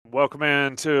Welcome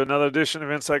in to another edition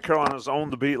of Inside Carolina's On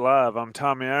the Beat Live. I'm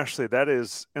Tommy Ashley. That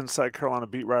is Inside Carolina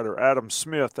beat writer Adam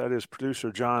Smith. That is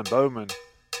producer John Bowman.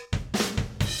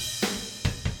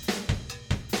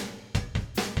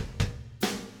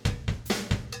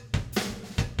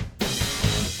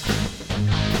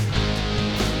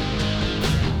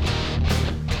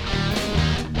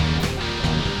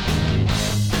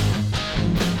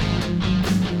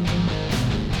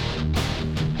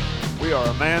 We are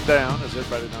a man down, as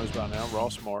everybody knows by now.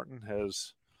 Ross Martin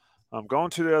has gone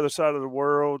to the other side of the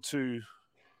world to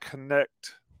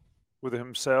connect with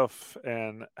himself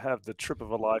and have the trip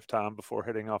of a lifetime before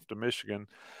heading off to Michigan.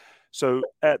 So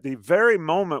at the very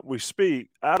moment we speak,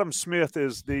 Adam Smith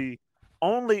is the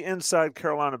only Inside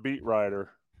Carolina beat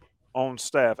writer on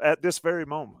staff at this very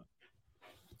moment.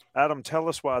 Adam, tell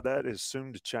us why that is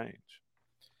soon to change.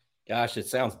 Gosh, it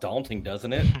sounds daunting,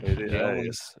 doesn't it?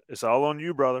 It's all on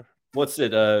you, brother. What's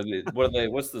it?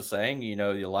 What's the saying? You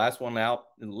know, the last one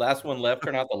left,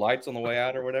 turn out the lights on the way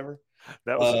out, or whatever.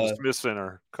 That was the Smith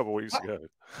Center a couple weeks ago.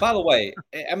 By the way,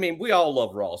 I mean, we all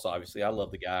love Ross. Obviously, I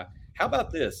love the guy. How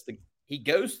about this? He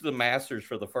goes to the Masters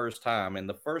for the first time, and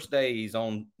the first day he's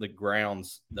on the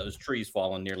grounds, those trees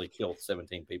fall and nearly killed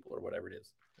 17 people or whatever it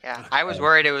is. Yeah, I was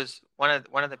worried it was one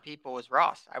of the people was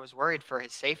Ross. I was worried for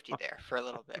his safety there for a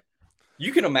little bit.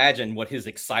 You can imagine what his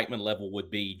excitement level would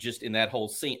be just in that whole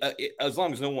scene, as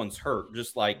long as no one's hurt,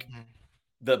 just like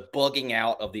the bugging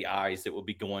out of the eyes that would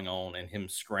be going on and him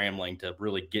scrambling to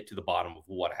really get to the bottom of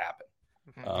what happened.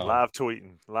 Live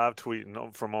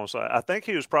tweeting from on site. I think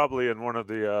he was probably in one of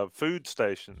the food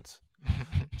stations.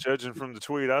 Judging from the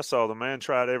tweet I saw, the man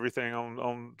tried everything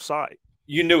on site.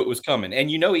 You knew it was coming. And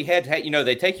he had to,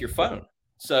 they take your phone.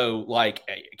 So, like,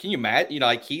 can you imagine,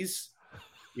 like he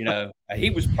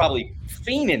was probably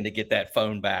fiending to get that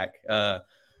phone back to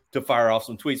fire off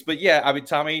some tweets. But yeah, I mean,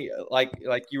 Tommy, like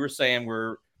you were saying,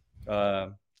 we're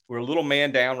a little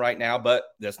man down right now, but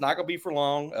that's not going to be for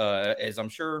long. As I'm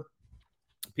sure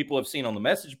people have seen on the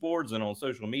message boards and on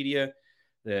social media,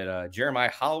 that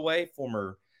Jeremiah Holloway,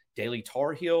 former Daily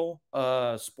Tar Heel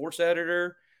sports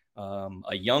editor,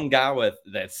 a young guy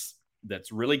that's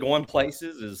really going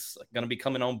places, is going to be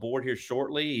coming on board here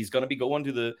shortly. He's going to be going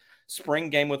to the spring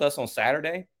game with us on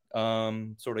Saturday,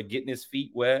 sort of getting his feet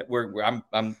wet.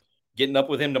 I'm getting up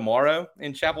with him tomorrow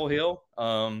in Chapel Hill.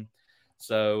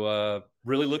 So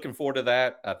really looking forward to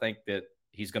that. I think that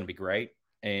he's going to be great.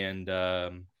 And,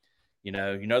 the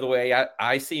way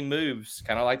I see moves,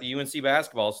 kind of like the UNC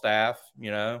basketball staff,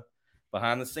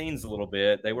 behind the scenes a little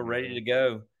bit. They were ready to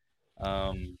go.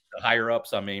 The higher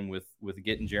ups, with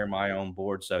getting Jeremiah on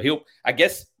board. So he'll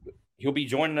be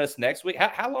joining us next week.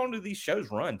 How long do these shows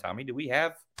run, Tommy?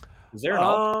 Is there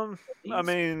an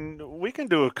we can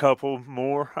do a couple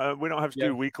more. We don't have to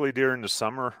do weekly during the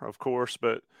summer, of course,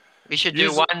 but we should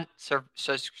do one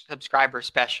subscriber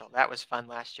special. That was fun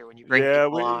last year when you bring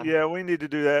people on. Yeah, we need to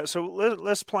do that. So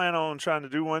let's plan on trying to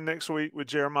do one next week with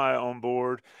Jeremiah on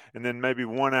board, and then maybe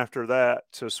one after that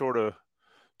to sort of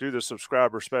do the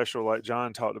subscriber special like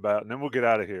John talked about, and then we'll get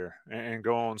out of here and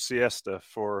go on siesta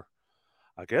for,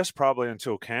 I guess, probably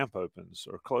until camp opens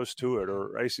or close to it,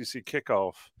 or ACC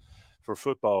kickoff for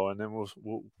football, and then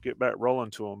we'll get back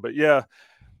rolling to them. But yeah,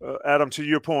 Adam, to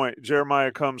your point,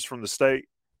 Jeremiah comes from the state,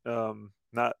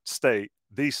 not state,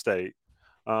 the state,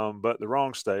 but the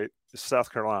wrong state,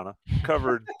 South Carolina.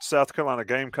 Covered South Carolina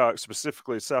Gamecocks,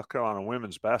 specifically South Carolina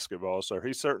women's basketball, so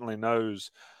he certainly knows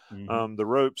the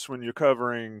ropes when you're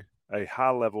covering a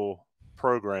high-level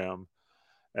program,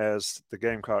 as the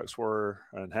Gamecocks were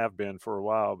and have been for a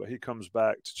while. But he comes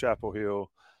back to Chapel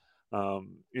Hill.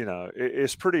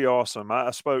 It's pretty awesome.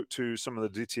 I spoke to some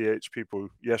of the DTH people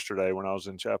yesterday when I was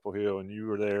in Chapel Hill, and you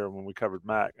were there when we covered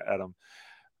Mac, Adam.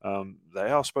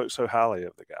 They all spoke so highly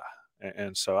of the guy.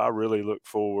 And so I really look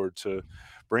forward to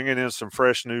bringing in some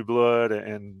fresh new blood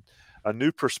and a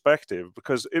new perspective,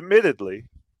 because admittedly,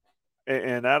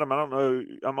 and Adam, I don't know,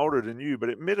 I'm older than you,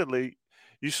 but admittedly,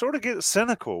 you sort of get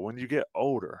cynical when you get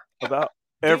older about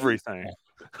everything.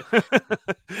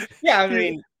 Yeah, I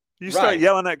mean, you start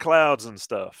yelling at clouds and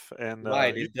stuff. And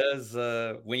right, it does.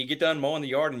 When you get done mowing the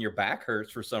yard and your back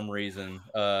hurts for some reason.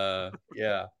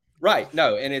 Yeah, right.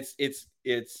 No, and it's.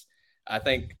 I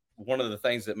think one of the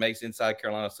things that makes Inside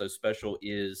Carolina so special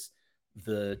is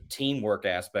the teamwork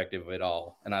aspect of it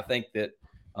all, and I think that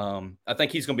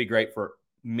he's going to be great for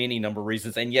many number of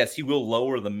reasons. And yes, he will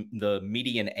lower the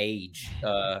median age.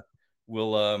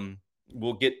 We'll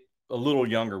get a little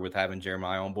younger with having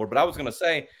Jeremiah on board. But I was going to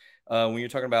say, when you're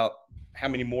talking about how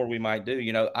many more we might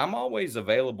do, I'm always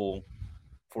available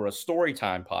for a story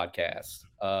time podcast.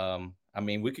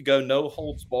 We could go no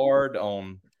holds barred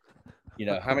on,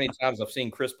 How many times I've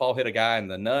seen Chris Paul hit a guy in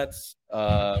the nuts,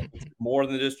 more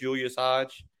than just Julius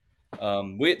Hodge.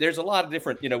 There's a lot of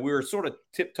different, we were sort of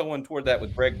tiptoeing toward that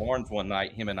with Greg Barnes one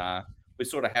night, him and I. We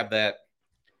sort of have that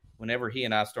whenever he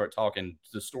and I start talking,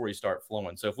 the stories start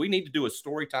flowing. So if we need to do a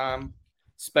story time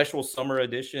special summer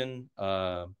edition,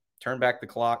 Turn Back the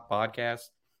Clock podcast,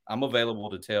 I'm available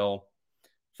to tell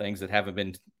things that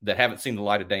haven't seen the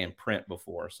light of day in print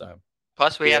before. So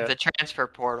plus we have the transfer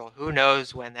portal. Who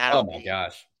knows when that'll be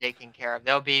taken care of?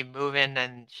 They'll be moving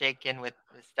and shaking with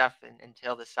the stuff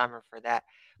until the summer for that.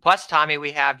 Plus, Tommy,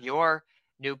 we have your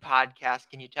new podcast.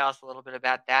 Can you tell us a little bit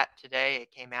about that today?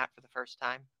 It came out for the first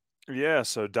time. Yeah,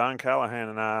 so Don Callahan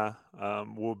and I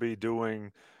will be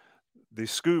doing the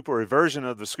Scoop, or a version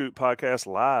of the Scoop podcast,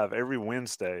 live every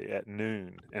Wednesday at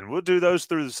noon. And we'll do those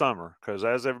through the summer because,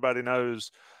 as everybody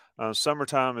knows,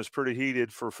 summertime is pretty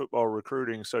heated for football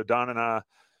recruiting. So Don and I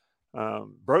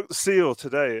broke the seal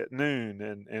today at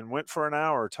noon and went for an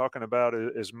hour talking about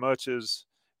as much as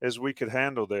we could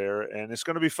handle there. And it's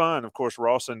going to be fun. Of course,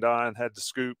 Ross and Don had the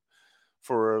Scoop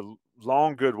for a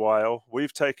long, good while.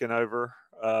 We've taken over.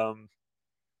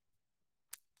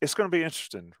 It's going to be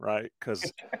interesting, right?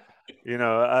 Because,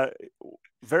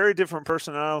 very different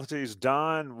personalities.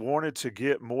 Don wanted to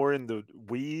get more in the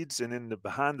weeds and in the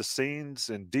behind the scenes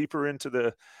and deeper into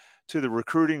the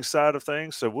recruiting side of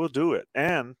things. So we'll do it.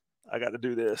 And I got to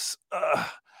do this.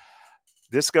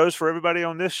 This goes for everybody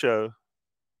on this show.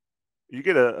 You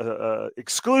get a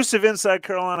exclusive Inside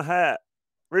Carolina hat,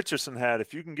 Richardson hat.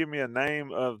 If you can give me a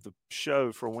name of the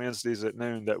show for Wednesdays at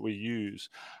noon that we use,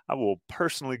 I will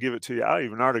personally give it to you. I'll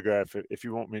even autograph it if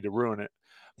you want me to ruin it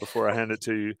before I hand it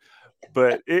to you.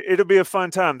 But it'll be a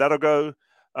fun time. That'll go.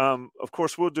 Of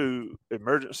course, we'll do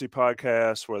emergency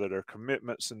podcasts, whether they're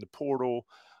commitments in the portal,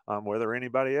 whether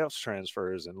anybody else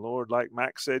transfers. And Lord, like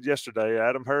Max said yesterday,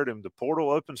 Adam heard him, the portal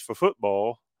opens for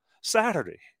football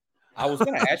Saturday. I was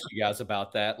going to ask you guys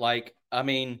about that.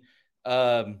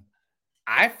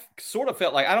 I sort of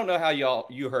felt like, I don't know how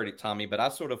you heard it, Tommy, but I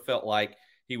sort of felt like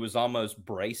he was almost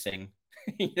bracing,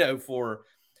 for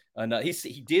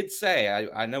he did say,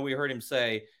 I know we heard him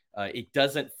say, it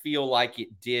doesn't feel like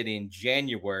it did in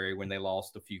January when they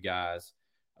lost a few guys.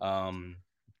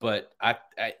 But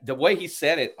the way he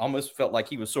said it almost felt like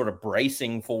he was sort of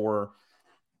bracing for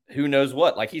who knows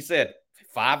what. Like he said,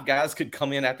 5 guys could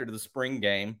come in after the spring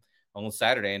game on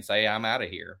Saturday and say, I'm out of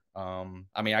here.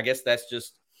 I guess that's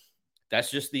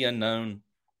just the unknown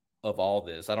of all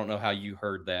this. I don't know how you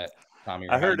heard that, Tommy.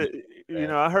 I heard it,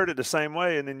 I heard it the same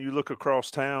way. And then you look across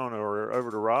town or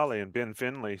over to Raleigh, and Ben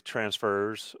Finley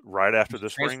transfers right after the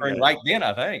spring game. Right then,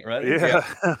 I think, right?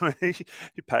 Yeah.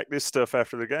 He packed his stuff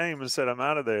after the game and said, I'm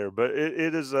out of there. But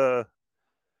it is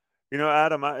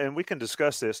Adam, and we can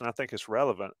discuss this, and I think it's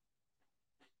relevant.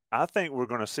 I think we're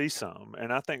going to see some,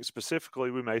 and I think specifically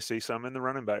we may see some in the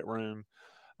running back room,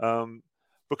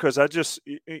 because I just,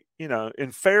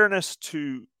 in fairness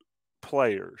to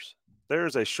players, there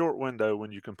is a short window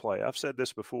when you can play. I've said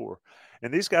this before,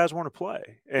 and these guys want to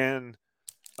play. And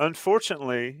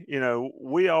unfortunately,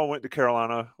 we all went to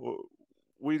Carolina.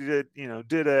 We did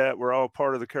that. We're all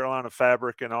part of the Carolina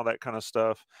fabric and all that kind of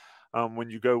stuff when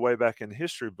you go way back in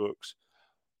history books.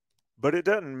 But it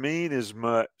doesn't mean as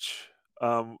much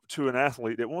to an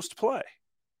athlete that wants to play.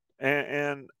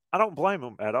 And I don't blame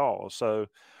them at all. So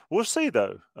we'll see,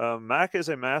 though. Mac is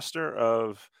a master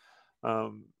of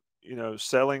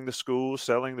selling the school,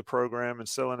 selling the program, and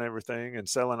selling everything and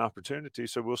selling opportunity.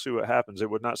 So we'll see what happens. It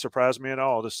would not surprise me at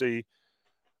all to see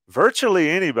virtually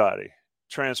anybody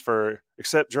transfer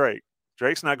except Drake.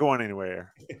 Drake's not going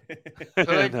anywhere.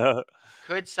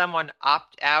 Could someone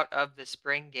opt out of the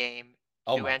spring game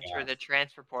to enter the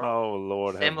transfer portal? Oh,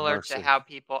 Lord, similar to how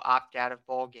people opt out of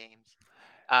bowl games.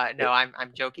 No,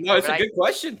 I'm joking. No, it's a good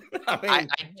question. I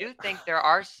do think there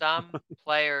are some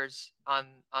players on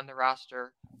the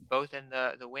roster, both in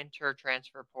the winter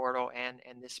transfer portal and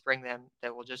this spring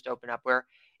that will just open up, where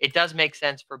it does make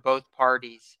sense for both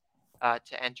parties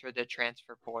to enter the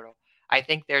transfer portal. I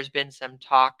think there's been some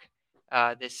talk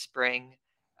this spring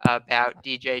about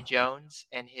DJ Jones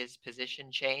and his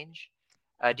position change.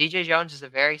 DJ Jones is a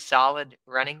very solid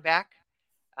running back.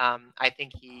 I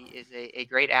think he is a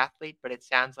great athlete, but it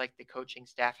sounds like the coaching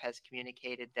staff has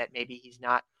communicated that maybe he's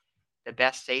not the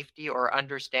best safety, or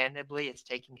understandably, it's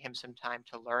taking him some time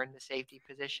to learn the safety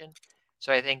position.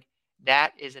 So I think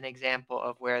that is an example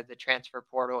of where the transfer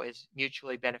portal is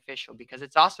mutually beneficial, because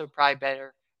it's also probably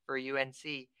better for UNC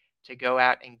to go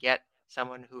out and get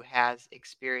someone who has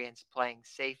experience playing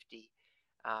safety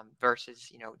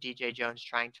versus, DJ Jones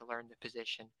trying to learn the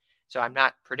position. So I'm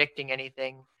not predicting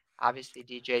anything. Obviously,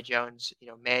 DJ Jones,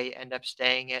 may end up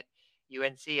staying at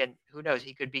UNC, and who knows,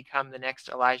 he could become the next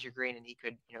Elijah Green, and he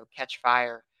could, catch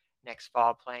fire next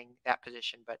fall playing that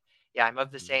position. But yeah, I'm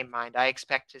of the same mind. I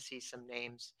expect to see some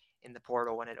names in the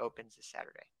portal when it opens this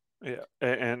Saturday. Yeah,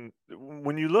 and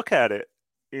when you look at it,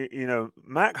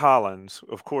 Mac Hollins,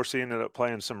 of course, he ended up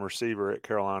playing some receiver at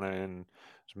Carolina and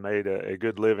has made a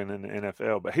good living in the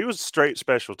NFL, but he was straight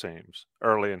special teams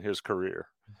early in his career.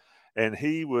 And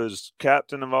he was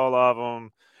captain of all of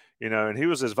them, and he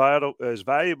was as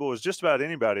valuable as just about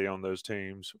anybody on those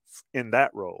teams in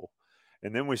that role.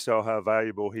 And then we saw how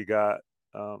valuable he got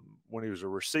when he was a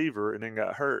receiver and then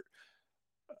got hurt.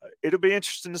 It'll be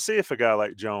interesting to see if a guy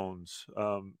like Jones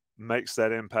makes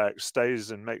that impact,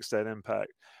 stays and makes that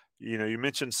impact. You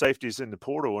mentioned safeties in the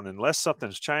portal, and unless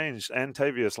something's changed,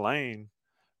 Antavius Lane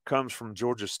comes from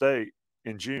Georgia State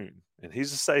in June, and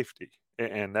he's a safety,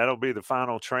 and that'll be the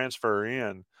final transfer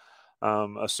in,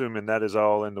 assuming that is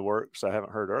all in the works. I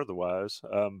haven't heard otherwise,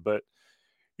 but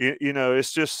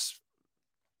it's just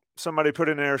somebody put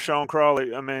in there, Sean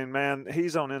Crawley. I mean, man,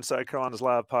 he's on Inside Carolina's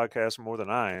live podcast more than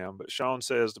I am, but Sean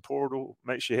says the portal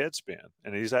makes your head spin,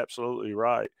 and he's absolutely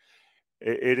right.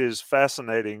 It is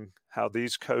fascinating how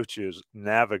these coaches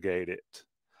navigate it.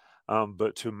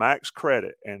 But to Mac's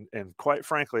credit, and quite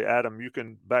frankly, Adam, you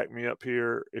can back me up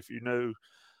here if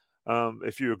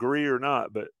if you agree or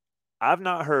not, but I've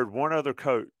not heard one other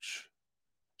coach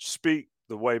speak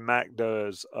the way Mac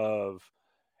does of,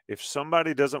 if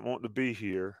somebody doesn't want to be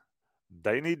here,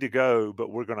 they need to go, but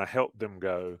we're going to help them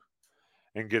go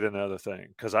and get another thing.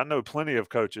 Because I know plenty of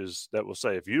coaches that will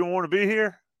say, if you don't want to be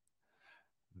here,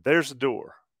 there's the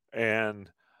door. And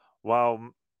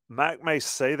while Mac may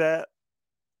say that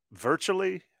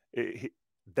virtually,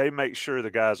 they make sure the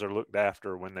guys are looked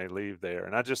after when they leave there.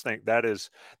 And I just think that's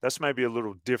maybe a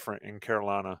little different in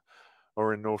Carolina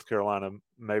or in North Carolina,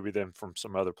 maybe than from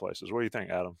some other places. What do you think,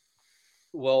 Adam?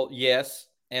 Well, yes.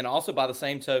 And also by the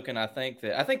same token, I think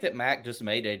that Mac just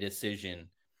made a decision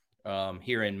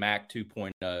here in Mac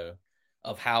 2.0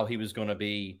 of how he was going to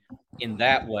be in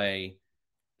that way,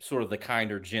 sort of the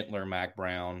kinder, gentler Mac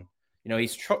Brown.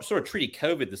 He's sort of treated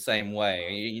COVID the same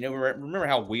way. Remember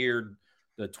how weird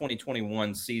the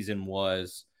 2021 season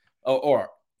was, or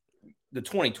the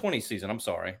 2020 season. I'm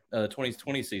sorry, the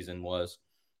 2020 season was.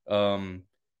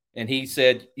 And he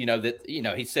said,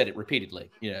 he said it repeatedly.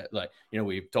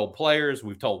 We've told players,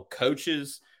 we've told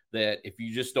coaches that if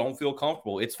you just don't feel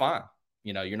comfortable, it's fine.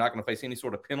 You're not going to face any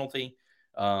sort of penalty.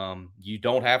 You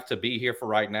don't have to be here for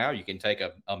right now. You can take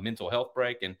a mental health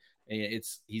break, and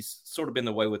he's sort of been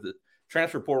the way with the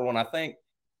transfer portal. And I think,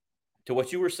 to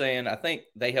what you were saying, I think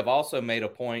they have also made a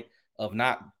point of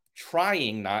not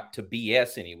trying not to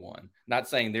BS anyone, not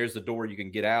saying there's the door you can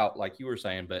get out, like you were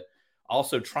saying, but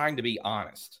also trying to be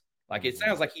honest. Like, it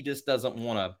sounds like he just doesn't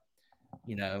want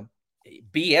to,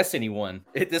 BS anyone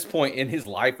at this point in his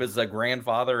life as a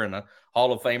grandfather and a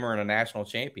Hall of Famer and a national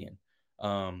champion.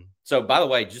 So, by the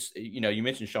way, just, you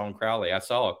mentioned Sean Crowley. I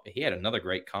saw he had another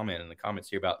great comment in the comments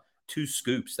here about 2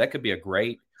 scoops. That could be a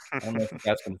great, I don't know if you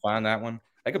guys can find that one.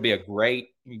 That could be a great,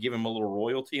 you give him a little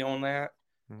royalty on that.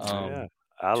 Yeah,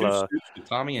 2 scoops with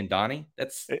Tommy and Donnie.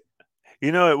 That's it.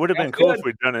 It would have been cool if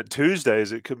we'd done it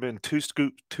Tuesdays. It could have been 2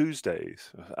 Scoop Tuesdays.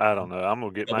 I don't know. I'm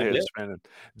going to get my head spinning.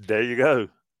 There you go.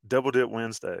 Double Dip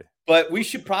Wednesday. But we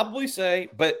should probably say,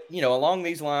 along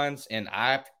these lines, and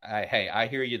I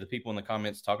hear you, the people in the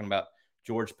comments talking about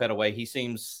George Pettaway. He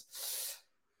seems,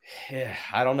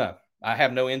 I don't know. I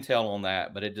have no intel on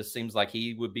that, but it just seems like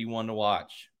he would be one to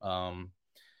watch.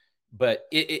 But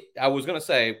I was going to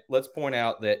say, let's point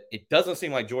out that it doesn't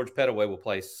seem like George Pettaway will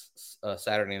play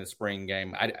Saturday in the spring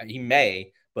game. He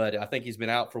may, but I think he's been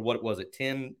out for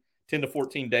 10 to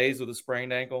 14 days with a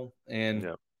sprained ankle. And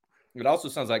It also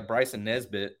sounds like Bryson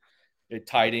Nesbitt, a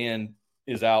tight end,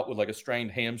 is out with like a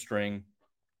strained hamstring.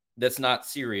 That's not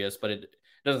serious, but it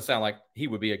doesn't sound like he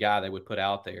would be a guy they would put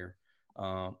out there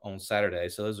on Saturday.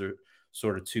 So those are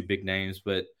sort of 2 big names.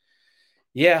 But,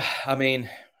 yeah, I mean,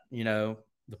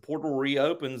 the portal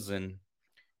reopens and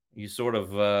you sort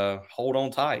of hold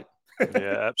on tight.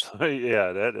 Yeah, absolutely.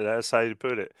 Yeah, that's how you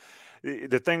put it.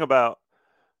 The thing about,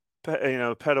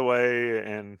 Pettaway,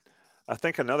 and I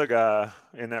think another guy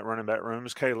in that running back room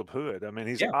is Caleb Hood. I mean,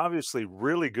 he's obviously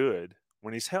really good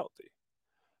when he's healthy.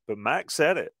 But Mac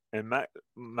said it, and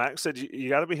Mac said you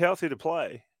got to be healthy to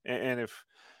play. And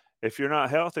if you're not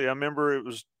healthy, I remember it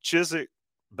was Chizik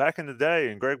back in the day,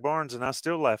 and Greg Barnes, and I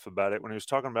still laugh about it when he was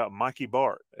talking about Mikey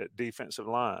Bart at defensive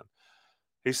line.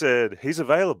 He said he's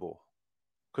available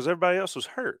because everybody else was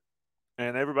hurt.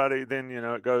 And everybody then,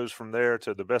 it goes from there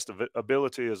to the best of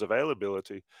ability is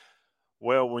availability.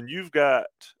 Well, when you've got,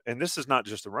 and this is not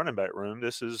just a running back room,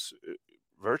 this is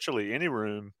virtually any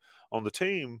room on the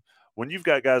team when you've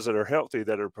got guys that are healthy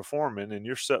that are performing and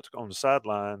you're set on the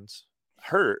sidelines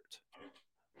hurt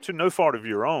to no fault of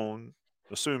your own,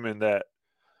 assuming that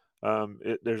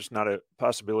there's not a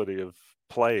possibility of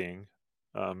playing,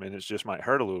 and it just might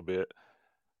hurt a little bit.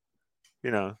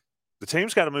 The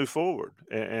team's got to move forward,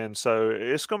 and so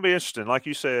it's going to be interesting. Like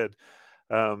you said,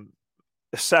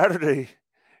 Saturday,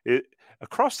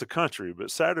 across the country,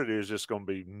 but Saturday is just going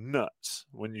to be nuts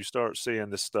when you start seeing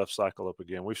this stuff cycle up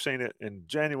again. We've seen it in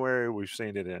January. We've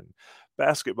seen it in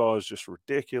basketball. Is just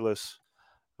ridiculous.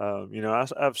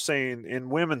 I've seen in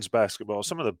women's basketball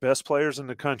some of the best players in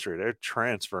the country. They're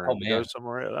transferring to go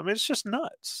somewhere else. I mean, it's just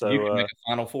nuts. So you can make a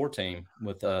Final Four team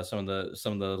with some of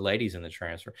the ladies in the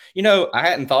transfer. I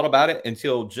hadn't thought about it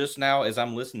until just now as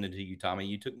I'm listening to you, Tommy.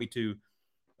 You took me to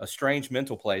a strange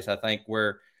mental place, I think,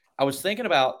 where I was thinking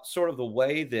about sort of the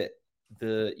way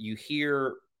that you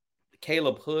hear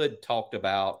Caleb Hood talked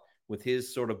about with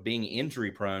his sort of being injury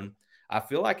prone. I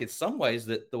feel like in some ways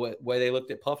that the way they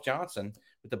looked at Puff Johnson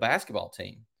with the basketball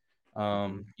team.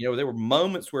 There were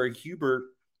moments where Hubert,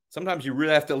 sometimes you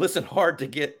really have to listen hard to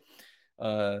get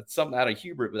something out of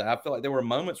Hubert, but I feel like there were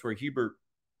moments where Hubert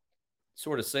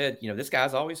sort of said, this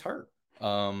guy's always hurt.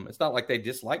 It's not like they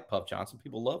dislike Puff Johnson.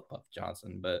 People love Puff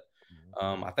Johnson, but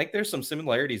I think there's some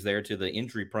similarities there to the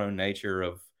injury prone nature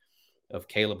of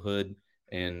Caleb Hood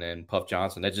and Puff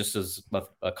Johnson. That just is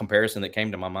a comparison that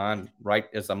came to my mind right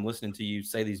as I'm listening to you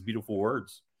say these beautiful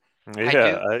words.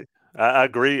 Yeah, I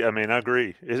agree. I mean, I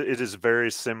agree. It is a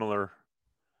very similar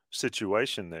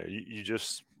situation there. You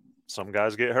just, some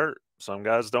guys get hurt. Some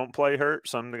guys don't play hurt.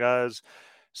 Some guys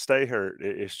stay hurt.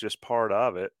 It's just part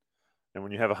of it. And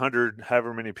when you have 100,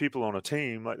 however many people on a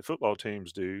team like the football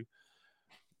teams do,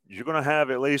 you're going to have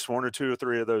at least one or two or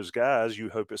three of those guys. You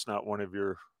hope it's not one of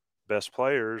your best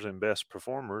players and best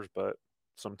performers, but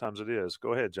sometimes it is.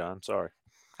 Go ahead, John. Sorry.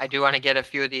 I do want to get a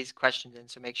few of these questions in,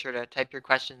 so make sure to type your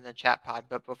questions in the chat pod.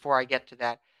 But before I get to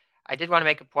that, I did want to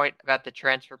make a point about the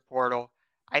transfer portal.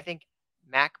 I think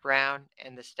Mack Brown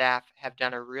and the staff have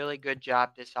done a really good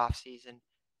job this offseason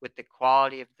with the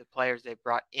quality of the players they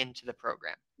brought into the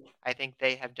program. I think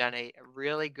they have done a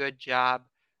really good job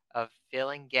of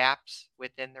filling gaps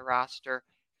within the roster,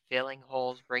 filling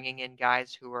holes, bringing in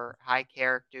guys who are high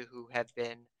character, who have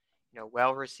been,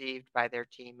 well received by their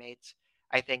teammates.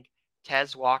 I think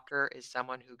Tez Walker is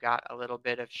someone who got a little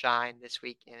bit of shine this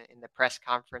week in the press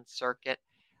conference circuit.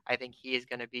 I think he is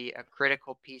going to be a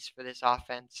critical piece for this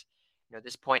offense.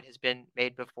 This point has been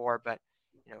made before, but,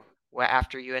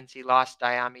 after UNC lost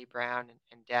Dyami Brown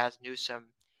and Daz Newsome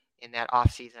in that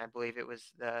offseason, I believe it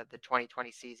was the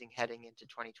 2020 season heading into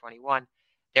 2021,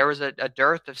 there was a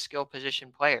dearth of skill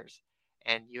position players,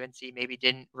 and UNC maybe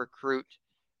didn't recruit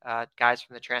guys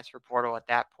from the transfer portal at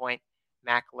that point.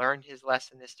 Mack learned his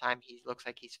lesson this time. He looks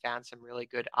like he's found some really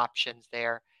good options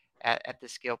there at the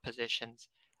skill positions.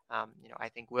 I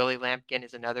think Willie Lampkin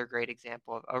is another great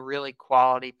example of a really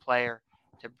quality player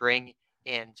to bring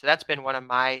in. So that's been one of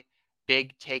my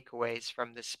big takeaways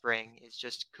from the spring, is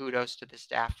just kudos to the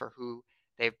staff for who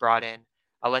they've brought in.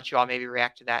 I'll let you all maybe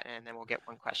react to that, and then we'll get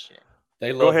one question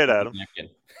in. Go ahead, Adam.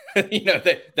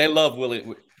 They love Willie.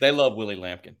 They love Willie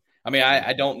Lampkin. I mean,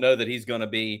 I don't know that he's going to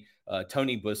be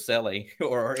Tony Boselli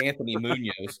or Anthony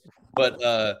Munoz, but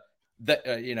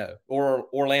or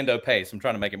Orlando Pace. I'm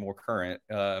trying to make it more current.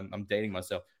 I'm dating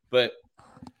myself, but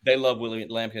they love Willie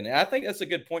Lampkin. And I think that's a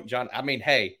good point, John. I mean,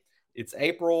 hey, it's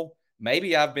April.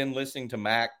 Maybe I've been listening to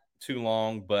Mac too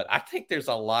long, but I think there's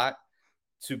a lot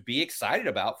to be excited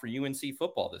about for UNC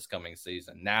football this coming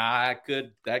season. Now, I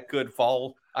could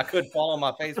fall on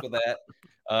my face with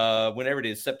that whenever it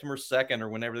is, September 2nd or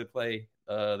whenever they play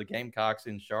the Gamecocks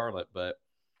in Charlotte. But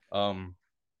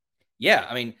yeah,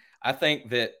 I mean, I think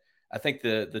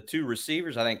the two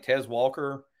receivers, I think Tez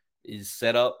Walker is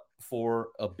set up for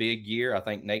a big year. I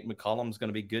think Nate McCollum is going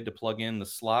to be good to plug in the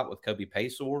slot with Kobe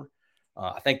Paysour.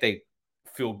 I think they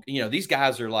feel, these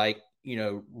guys are like,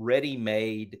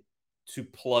 ready-made to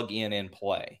plug in and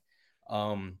play.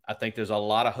 I think there's a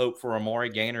lot of hope for Amari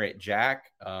Gaynor at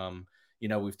Jack.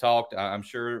 We've talked, I'm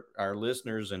sure our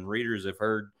listeners and readers have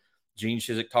heard Gene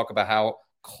Chizik talk about how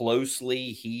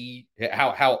closely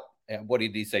what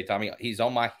did he say, Tommy? He's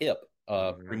on my hip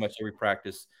pretty much every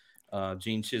practice.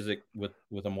 Gene Chizik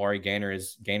with Amari Gaynor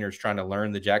Gaynor's trying to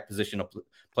learn the Jack position, a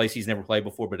place he's never played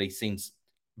before, but he seems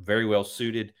very well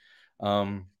suited.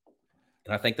 And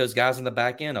I think those guys in the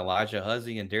back end, Elijah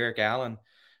Huzzy and Derek Allen,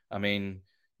 I mean,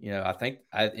 I think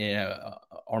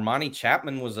Armani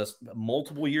Chapman was a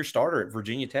multiple year starter at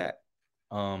Virginia Tech.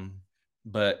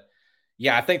 But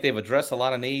yeah, I think they've addressed a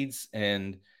lot of needs,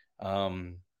 and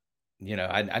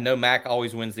I know Mac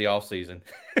always wins the offseason.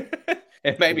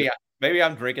 And maybe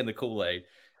I'm drinking the Kool-Aid.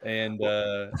 And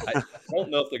I don't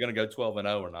know if they're going to go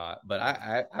 12-0 or not, but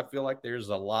I feel like there's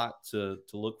a lot to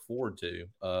look forward to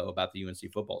about the UNC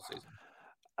football season.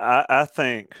 I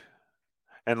think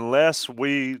unless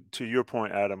we, to your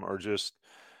point, Adam, are just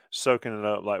soaking it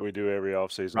up like we do every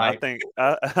offseason, Right.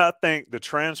 I think the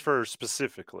transfers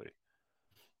specifically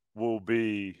will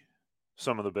be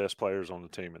some of the best players on the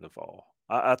team in the fall.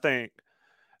 I think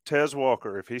Tez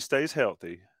Walker, if he stays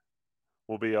healthy,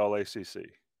 will be all ACC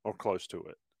or close to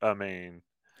it. I mean,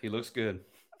 he looks good.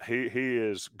 He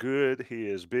is good. He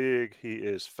is big. He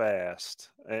is fast.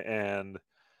 And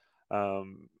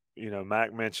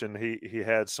Mac mentioned he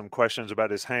had some questions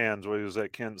about his hands when he was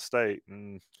at Kent State,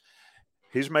 and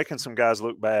he's making some guys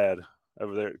look bad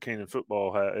over there at Keenan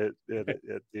Football at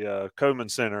the Coleman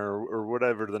Center or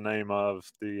whatever the name of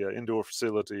the indoor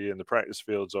facility and the practice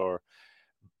fields are.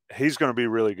 He's going to be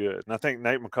really good. And I think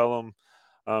Nate McCullum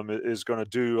is going to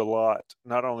do a lot,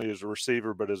 not only as a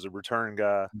receiver, but as a return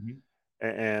guy.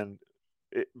 Mm-hmm.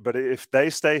 But if they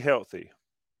stay healthy,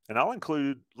 and I'll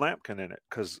include Lampkin in it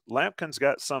because Lampkin's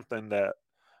got something that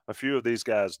a few of these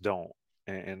guys don't.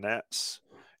 And that's,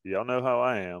 y'all know how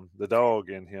I am, the dog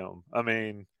in him. I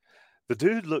mean, the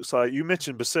dude looks like, you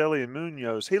mentioned Baselli and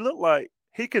Munoz. He looked like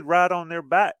he could ride on their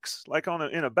backs, like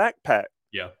in a backpack.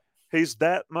 Yeah. He's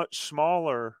that much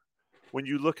smaller when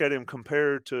you look at him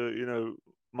compared to,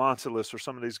 Montelis or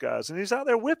some of these guys. And he's out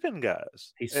there whipping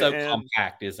guys. He's so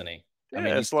compact, isn't he?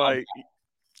 Yeah, it's like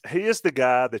he is the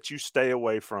guy that you stay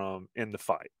away from in the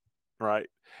fight, right?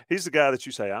 He's the guy that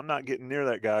you say, I'm not getting near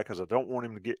that guy because I don't want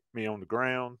him to get me on the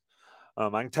ground. I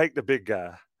can take the big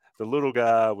guy, the little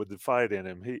guy with the fight in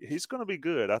him. He's going to be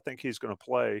good. I think he's going to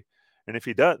play. And if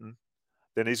he doesn't,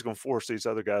 then he's going to force these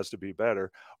other guys to be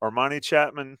better. Armani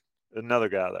Chapman, another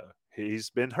guy, though. He's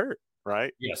been hurt,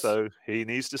 right? Yes. So he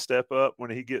needs to step up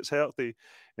when he gets healthy,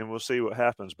 and we'll see what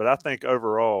happens. But I think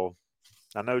overall,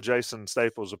 I know Jason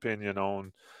Staples' opinion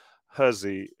on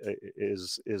Huzzy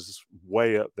is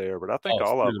way up there, but I think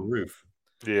all of them. The roof.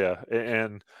 Yeah,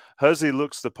 and Huzzy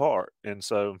looks the part. And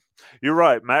so you're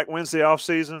right. Mac wins the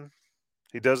offseason.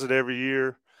 He does it every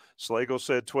year. Slagle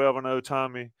said 12-0,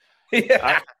 Tommy.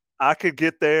 Yeah. I could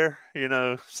get there.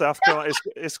 South Carolina.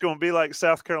 It's going to be like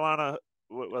South Carolina.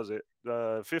 What was it?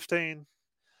 15,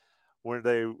 where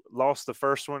they lost the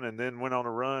first one and then went on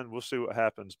a run. We'll see what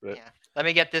happens. But yeah, let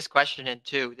me get this question in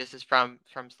too. This is from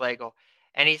Slagle.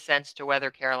 Any sense to whether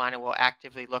Carolina will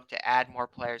actively look to add more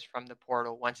players from the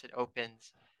portal once it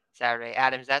opens Saturday?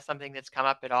 Adam, is that something that's come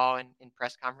up at all in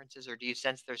press conferences, or do you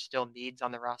sense there's still needs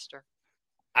on the roster?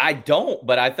 I don't,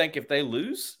 but I think if they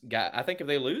lose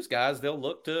guys, they'll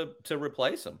look to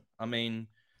replace them. I mean,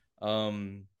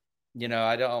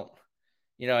 I don't.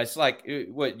 It's like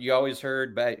what you always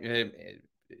heard back.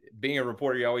 Being a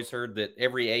reporter, you always heard that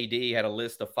every AD had a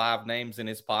list of 5 names in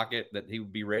his pocket that he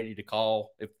would be ready to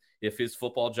call if his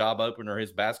football job opened or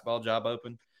his basketball job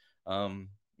opened. I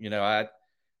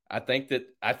think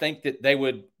that they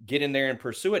would get in there and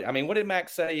pursue it. I mean, what did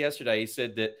Max say yesterday? He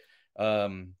said that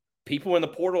people in the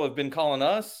portal have been calling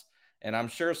us, and I'm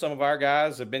sure some of our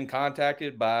guys have been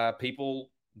contacted by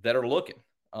people that are looking.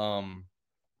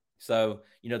 So,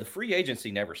 the free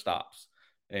agency never stops.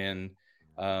 And,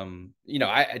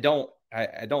 I don't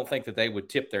think that they would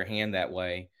tip their hand that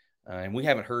way. And we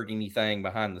haven't heard anything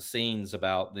behind the scenes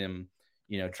about them,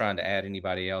 trying to add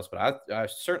anybody else. But I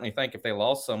certainly think if they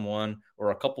lost someone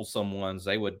or a couple someones,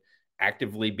 they would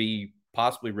actively be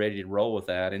possibly ready to roll with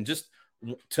that. And just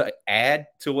to add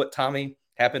to what Tommy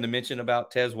happened to mention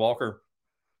about Tez Walker,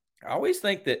 I always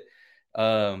think that,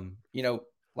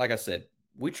 like I said,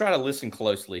 we try to listen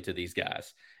closely to these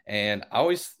guys. And I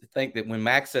always think that when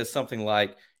Max says something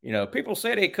like, people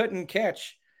said he couldn't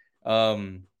catch,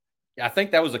 I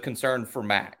think that was a concern for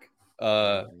Mac.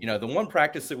 The one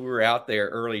practice that we were out there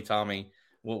early, Tommy,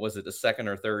 what was it, the second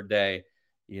or third day,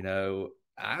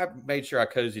 I made sure I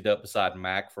cozied up beside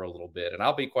Mac for a little bit. And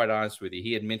I'll be quite honest with you.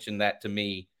 He had mentioned that to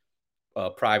me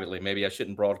privately. Maybe I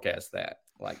shouldn't broadcast that.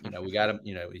 Like, we got him,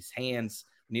 his hands.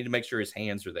 We need to make sure his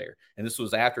hands are there. And this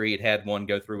was after he had one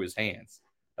go through his hands.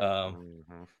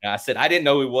 I said, I didn't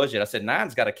know who it was yet. I said,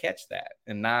 Nine's got to catch that.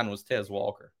 And 9 was Tez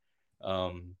Walker.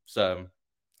 So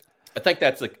I think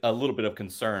that's a little bit of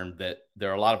concern that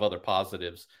there are a lot of other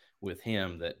positives with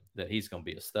him that he's going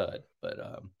to be a stud. But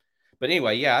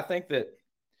anyway, yeah, I think that,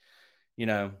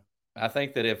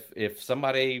 if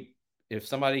somebody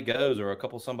goes or a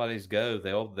couple somebodies go,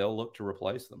 they'll look to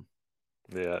replace them.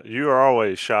 Yeah, you are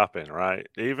always shopping, right?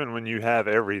 Even when you have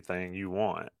everything you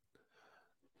want,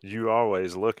 you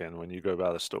always looking when you go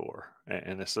by the store,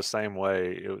 and it's the same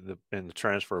way in the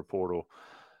transfer portal.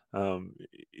 Um,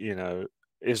 you know,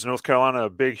 is North Carolina a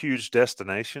big, huge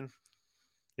destination?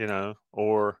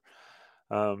 Or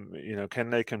can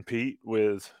they compete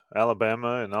with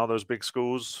Alabama and all those big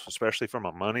schools, especially from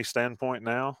a money standpoint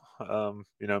now?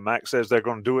 Mac says they're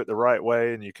going to do it the right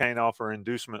way, and you can't offer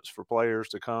inducements for players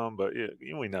to come, but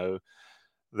we know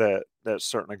that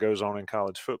certainly goes on in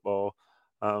college football.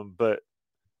 But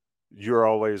you're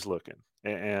always looking,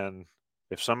 and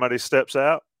if somebody steps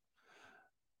out,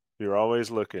 you're always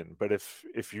looking. But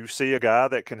if you see a guy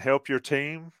that can help your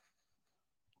team,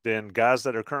 then guys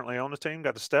that are currently on the team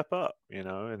got to step up,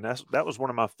 and that was one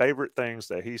of my favorite things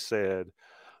that he said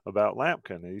about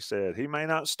Lampkin. He said he may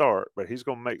not start, but he's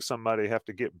going to make somebody have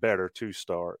to get better to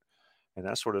start, and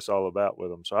that's what it's all about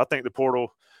with him. So I think the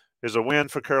portal is a win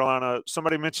for Carolina.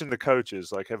 Somebody mentioned the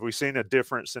coaches. Like, have we seen a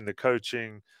difference in the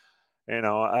coaching?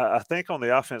 I think on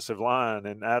the offensive line,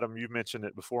 and Adam, you mentioned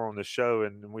it before on the show,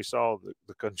 and we saw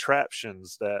the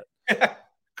contraptions that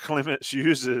Clements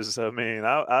uses. I mean,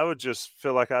 I would just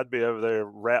feel like I'd be over there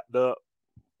wrapped up,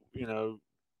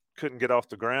 couldn't get off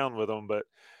the ground with them, but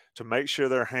to make sure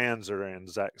their hands are in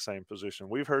exact same position.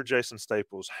 We've heard Jason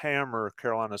Staples hammer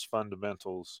Carolina's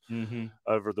fundamentals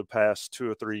over the past 2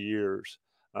 or 3 years.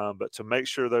 But to make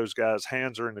sure those guys'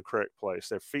 hands are in the correct place,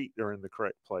 their feet are in the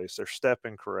correct place, they're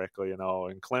stepping correctly and all.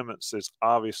 And Clements has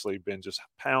obviously been just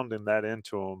pounding that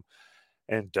into them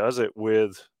and does it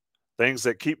with things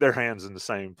that keep their hands in the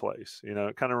same place.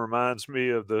 It kind of reminds me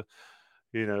of the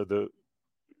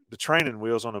training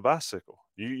wheels on a bicycle.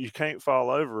 You can't fall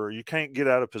over, or you can't get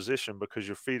out of position because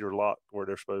your feet are locked where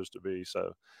they're supposed to be.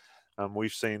 So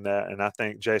we've seen that. And I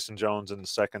think Jason Jones in the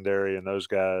secondary and those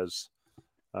guys,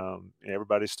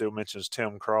 everybody still mentions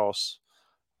Tim Cross.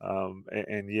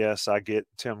 And yes, I get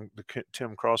Tim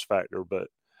Cross factor, but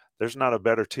there's not a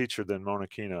better teacher than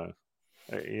Monachino,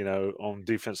 on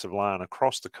defensive line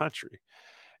across the country.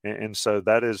 And so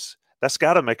that's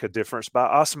got to make a difference by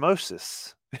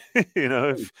osmosis,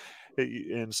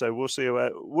 and so we'll see.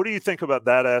 What do you think about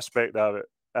that aspect of it,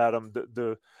 Adam?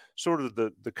 The sort of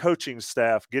the coaching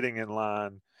staff getting in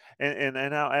line,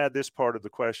 and I'll add this part of the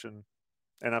question,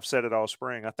 and I've said it all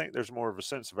spring. I think there's more of a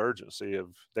sense of urgency of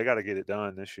they got to get it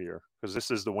done this year because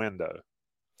this is the window.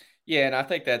 Yeah, and I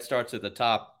think that starts at the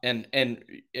top. And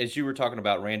as you were talking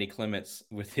about Randy Clements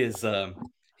with his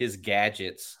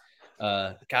gadgets,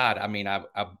 God, I mean, I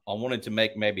wanted to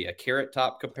make maybe a Carrot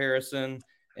Top comparison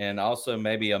and also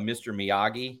maybe a Mr.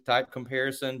 Miyagi type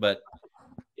comparison. But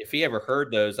if he ever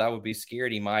heard those, I would be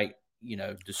scared he might,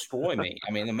 destroy me.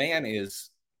 I mean, the man is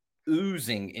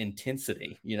oozing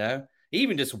intensity, He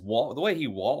even just the way he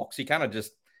walks, he kind of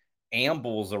just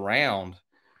ambles around.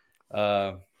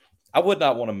 I would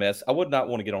not want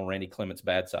to get on Randy Clements'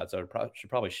 bad side, so I should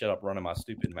probably shut up running my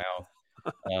stupid mouth.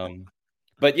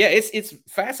 But yeah, it's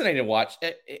fascinating to watch.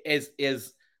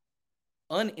 As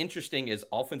uninteresting as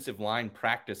offensive line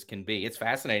practice can be, it's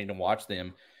fascinating to watch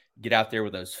them get out there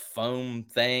with those foam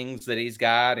things that he's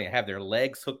got and have their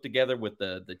legs hooked together with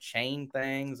the chain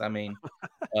things. I mean,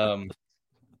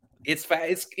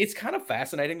 it's kind of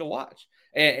fascinating to watch.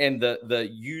 And the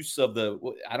use of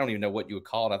I don't even know what you would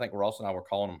call it. I think Ross and I were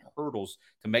calling them hurdles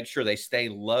to make sure they stay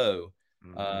low.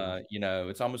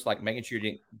 It's almost like making sure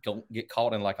you don't get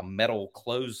caught in like a metal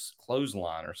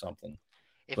clothesline or something.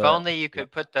 If only you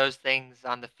could put those things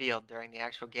on the field during the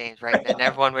actual games, right? Then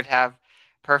everyone would have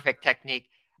perfect technique.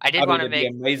 I want to make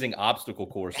an amazing obstacle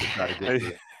course to try to get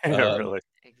through. Really.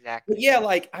 Exactly. Yeah,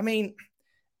 like, I mean,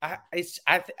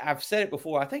 I've said it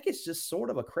before. I think it's just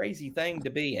sort of a crazy thing to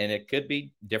be, and it could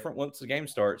be different once the game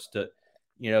starts.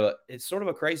 It's sort of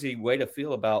a crazy way to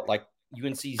feel about like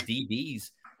UNC's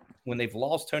DBs when they've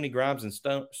lost Tony Grimes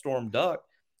and Storm Duck.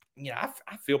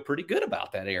 I feel pretty good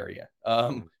about that area.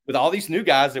 With all these new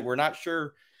guys that we're not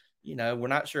sure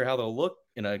how they'll look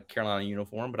in a Carolina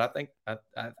uniform, but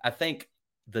I think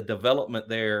the development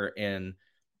there and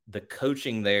the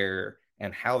coaching there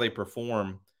and how they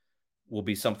perform will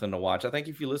be something to watch. I think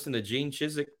if you listen to Gene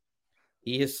Chizik,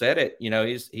 he has said it.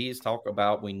 He's talked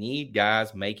about we need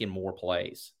guys making more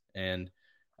plays, and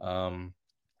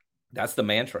that's the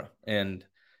mantra. And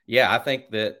yeah, I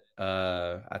think that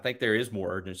I think there is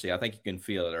more urgency. I think you can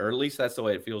feel it, or at least that's the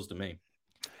way it feels to me.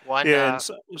 And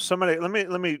somebody let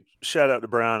me shout out to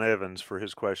Brian Evans for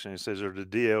his question. He says, "Are the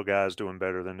DL guys doing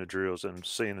better than the drills?" And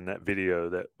seeing in that video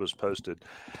that was posted,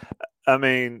 I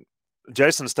mean,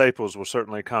 Jason Staples will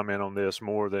certainly comment on this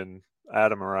more than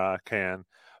Adam or I can,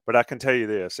 but I can tell you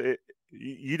this: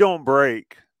 you don't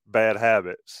break bad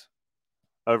habits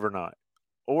overnight,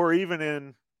 or even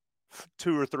in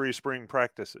 2 or 3 spring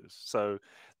practices. So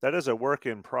that is a work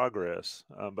in progress.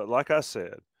 But like I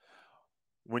said,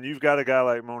 when you've got a guy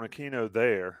like Monachino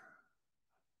there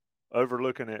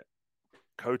overlooking it,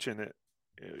 coaching it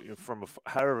from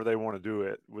however they want to do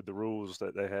it with the rules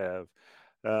that they have,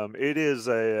 it is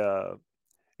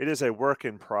a work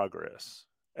in progress.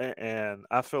 And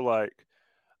I feel like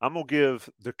I'm going to give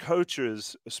the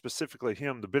coaches, specifically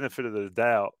him, the benefit of the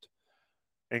doubt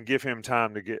and give him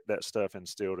time to get that stuff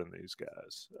instilled in these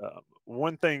guys.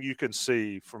 One thing you can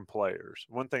see from players,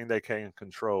 one thing they can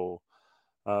control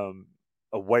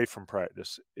away from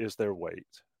practice is their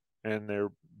weight and their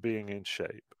being in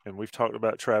shape. And we've talked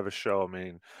about Travis Shaw. I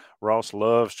mean, Ross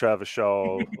loves Travis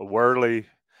Shaw, Worley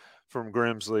from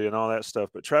Grimsley and all that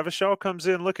stuff. But Travis Shaw comes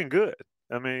in looking good.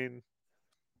 I mean,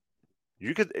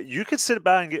 you could sit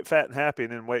by and get fat and happy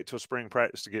and then wait till spring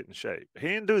practice to get in shape. He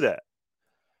didn't do that.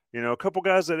 You know, a couple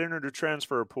guys that entered the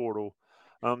transfer portal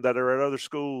that are at other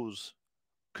schools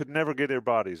could never get their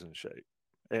bodies in shape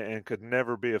and could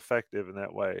never be effective in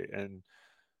that way. And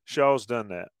Shaw's done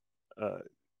that.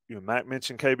 Mac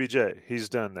mentioned KBJ. He's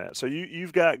done that. So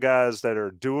you've got guys that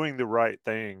are doing the right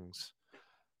things,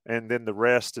 and then the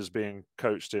rest is being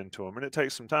coached into them. And it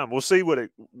takes some time. We'll see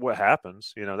what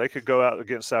happens. You know, they could go out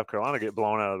against South Carolina, get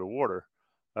blown out of the water.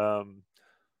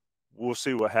 We'll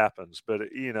see what happens.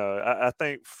 But, you know, I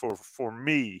think for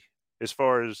me, as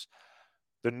far as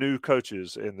the new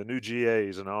coaches and the new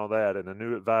GAs and all that and the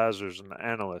new advisors and the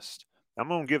analysts, I'm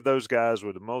going to give those guys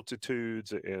with the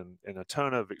multitudes and a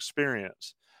ton of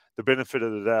experience the benefit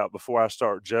of the doubt before I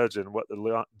start judging what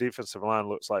the defensive line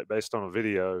looks like based on a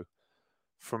video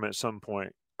from at some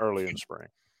point early in spring.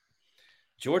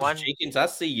 George Jenkins, I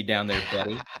see you down there,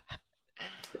 buddy.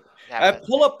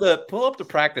 Pull up the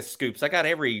practice scoops. I got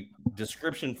every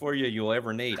description for you'll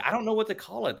ever need. I don't know what to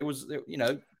call it. It was, you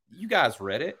know, you guys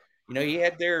read it. You know,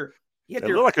 it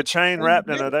looked like a chain wrapped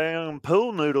in a damn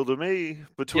pool noodle to me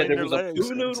between their legs. There was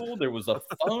a pool noodle. There was a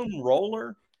foam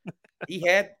roller. He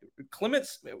had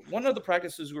Clements. One of the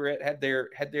practices we were at had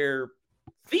their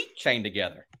feet chained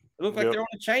together. It looked like they're on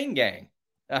a chain gang.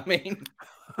 I mean,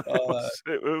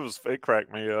 it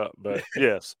cracked me up. But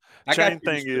yes, chain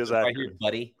thing is accurate, here,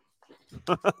 buddy.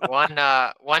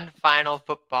 One final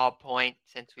football point,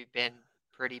 since we've been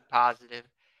pretty positive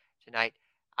tonight.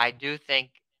 I do think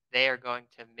they are going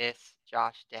to miss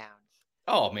Josh Downs.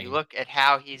 Oh, I mean, you look at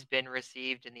how he's been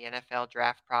received in the NFL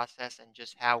draft process and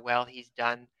just how well he's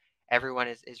done. Everyone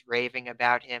is raving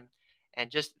about him. And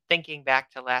just thinking back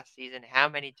to last season, how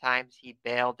many times he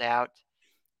bailed out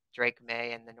Drake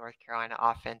May and the North Carolina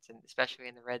offense, and especially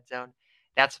in the red zone.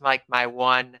 That's like my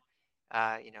one,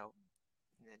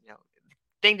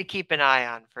 thing to keep an eye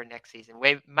on for next season.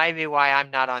 Maybe why I'm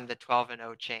not on the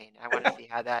 12-0 chain. I want to see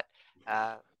how that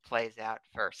plays out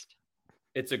first.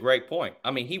 It's a great point.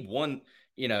 I mean, he won,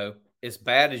 you know, as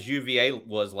bad as UVA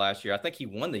was last year. I think he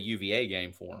won the UVA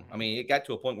game for him. I mean, it got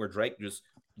to a point where Drake just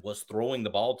was throwing the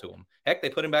ball to him. Heck, they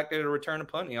put him back there to return a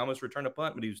punt. He almost returned a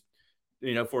punt, but he was,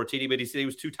 you know, for a TD, but he said he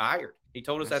was too tired. He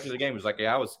told us after the game, he was like,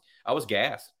 yeah, I was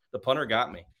gassed. The punter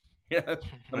got me. I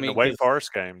mean, the Wake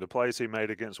Forest game, the plays he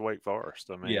made against Wake Forest.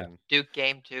 I mean, yeah. Duke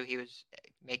game too. He was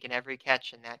making every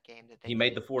catch in that game. He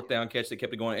made the fourth down catch that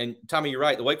kept it going. And Tommy, you're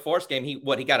right. The Wake Forest game, he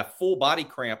got a full body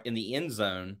cramp in the end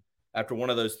zone after one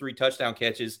of those 3 touchdown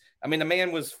catches. I mean, the man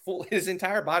was full; his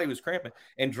entire body was cramping.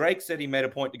 And Drake said he made a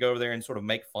point to go over there and sort of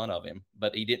make fun of him,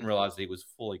 but he didn't realize he was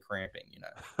fully cramping. You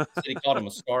know, said he called him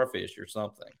a starfish or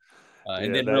something,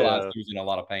 and didn't realize he was in a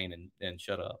lot of pain and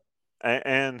shut up.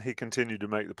 And he continued to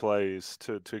make the plays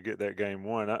to get that game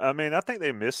won. I mean, I think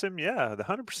they miss him. Yeah,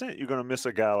 100%. You're going to miss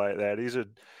a guy like that.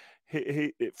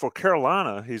 He for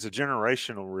Carolina, he's a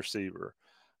generational receiver.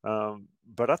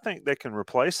 But I think they can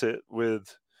replace it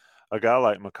with a guy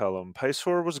like McCullum.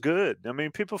 Pacor was good. I mean,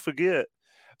 people forget,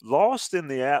 lost in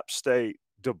the App State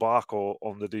debacle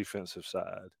on the defensive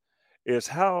side is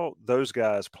how those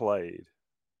guys played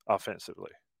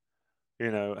offensively.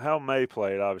 You know, how May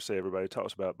played, obviously everybody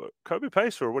talks about, but Kobe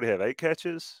Pacor, what did he have, 8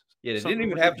 catches? Yeah, they didn't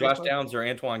even have Josh Downs or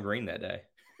Antoine Green that day.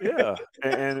 Yeah,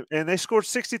 and they scored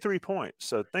 63 points.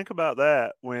 So think about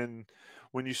that when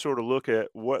you sort of look at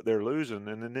what they're losing.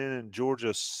 And then in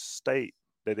Georgia State,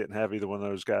 they didn't have either one of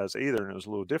those guys either, and it was a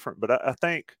little different. But I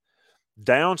think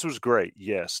Downs was great,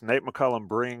 yes. Nate McCullum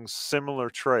brings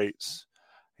similar traits.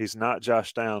 He's not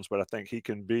Josh Downs, but I think he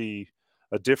can be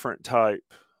a different type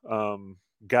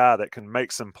guy that can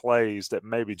make some plays that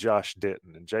maybe Josh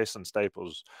didn't. And Jason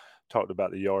Staples talked about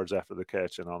the yards after the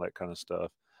catch and all that kind of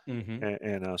stuff. Mm-hmm.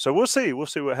 And so we'll see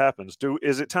what happens.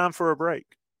 Is it time for a break?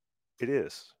 It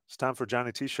is. It's time for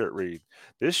Johnny T-shirt read.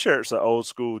 This shirt's an old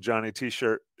school Johnny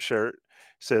T-shirt shirt.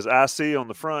 It says "I see" on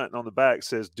the front, and on the back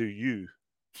says "Do you?"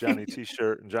 Johnny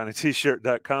T-shirt and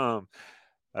JohnnyT-shirt.com.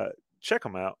 Check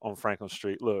them out on Franklin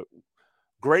Street. Look,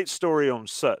 great story on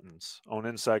Sutton's on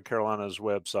Inside Carolina's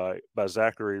website by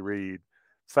Zachary Reed.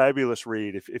 Fabulous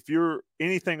read. If you're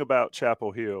anything about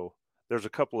Chapel Hill, there's a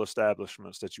couple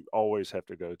establishments that you always have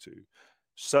to go to.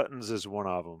 Sutton's is one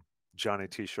of them. Johnny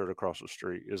T-shirt across the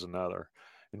street is another.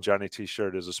 And Johnny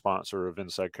T-shirt is a sponsor of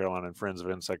Inside Carolina and Friends of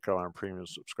Inside Carolina Premium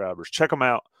subscribers. Check them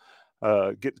out.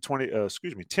 Get the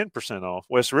 10% off.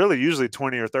 Well, it's really usually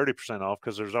 20 or 30% off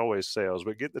because there's always sales,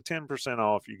 but get the 10%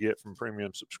 off you get from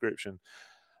premium subscription.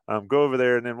 Go over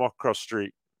there and then walk across the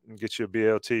street and get you a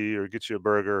BLT or get you a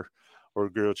burger or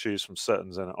grilled cheese from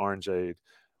Sutton's and an orangeade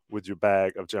with your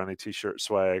bag of Johnny T-shirt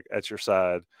swag at your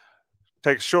side.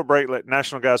 Take a short break. Let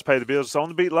National Guys Pay the Bills. It's on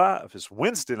the Beat Live. It's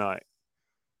Wednesday night.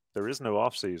 There is no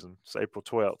off season. It's April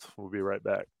 12th. We'll be right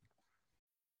back.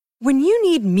 When you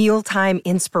need mealtime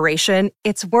inspiration,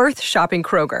 it's worth shopping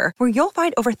Kroger, where you'll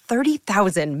find over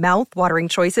 30,000 mouth-watering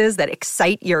choices that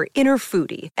excite your inner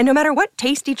foodie. And no matter what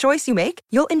tasty choice you make,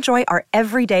 you'll enjoy our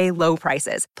everyday low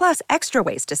prices, plus extra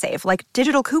ways to save, like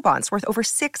digital coupons worth over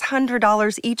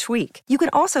 $600 each week. You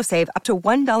can also save up to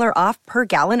 $1 off per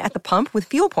gallon at the pump with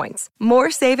fuel points.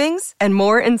 More savings and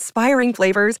more inspiring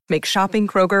flavors make shopping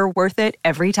Kroger worth it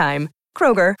every time.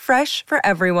 Kroger, fresh for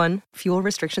everyone. Fuel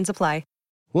restrictions apply.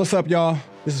 What's up, y'all?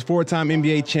 This is four-time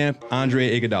NBA champ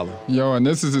Andre Iguodala. Yo, and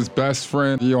this is his best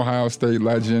friend, the Ohio State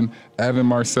legend, Evan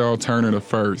Marcel Turner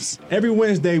I. Every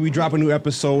Wednesday, we drop a new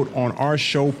episode on our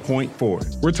show, Point Forward.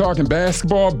 We're talking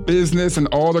basketball, business, and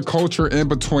all the culture in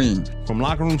between. From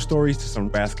locker room stories to some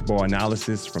basketball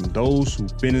analysis from those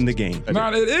who've been in the game.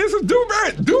 Nah, it is a dude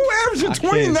averaging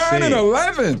 29 and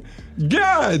 11.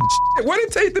 God, what did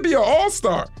it take to be an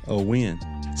all-star? A win.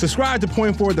 Subscribe to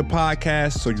Point Forward, the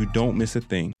podcast, so you don't miss a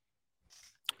thing.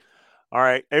 All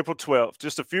right, April 12th.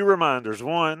 Just a few reminders.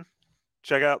 One,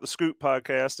 check out the Scoop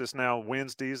podcast. It's now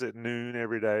Wednesdays at noon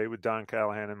every day with Don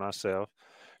Callahan and myself.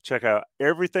 Check out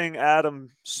everything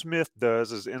Adam Smith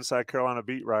does as Inside Carolina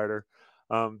beat writer.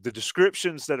 The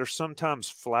descriptions that are sometimes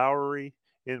flowery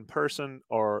in person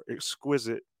are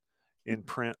exquisite in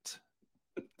print.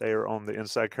 They are on the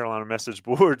Inside Carolina message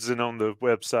boards and on the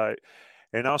website.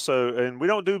 And also, and we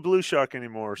don't do Blue Shark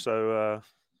anymore, so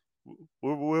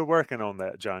we're working on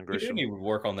that, John Grisham. We do need to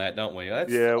work on that, don't we?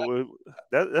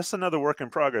 That's another work in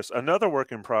progress. Another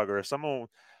work in progress. I'm going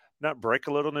to not break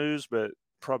a little news, but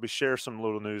probably share some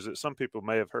little news that some people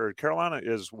may have heard. Carolina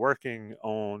is working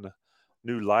on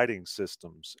new lighting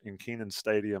systems in Kenan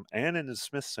Stadium and in the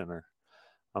Smith Center.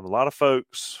 A lot of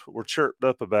folks were chirped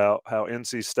up about how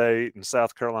NC State and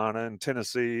South Carolina and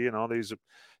Tennessee and all these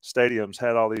stadiums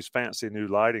had all these fancy new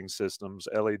lighting systems,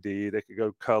 LED, they could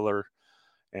go color.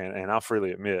 And I'll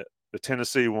freely admit, the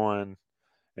Tennessee one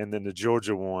and then the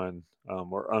Georgia one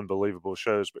were unbelievable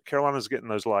shows. But Carolina's getting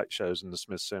those light shows in the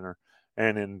Smith Center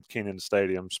and in Kenan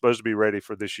Stadium. Supposed to be ready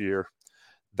for this year.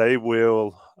 They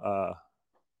will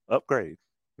upgrade.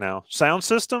 Now, sound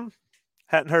system,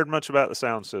 hadn't heard much about the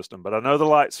sound system, but I know the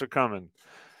lights are coming.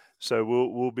 So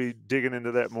we'll be digging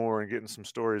into that more and getting some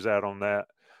stories out on that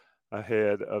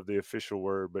ahead of the official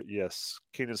word. But yes,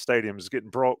 Kenan Stadium is getting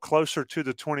brought closer to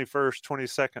the 21st,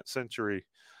 22nd century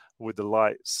with the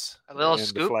lights. A little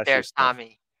scoop there, stuff.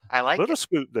 Tommy. I like little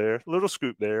it. Little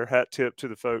scoop there. Hat tip to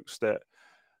the folks that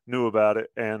knew about it.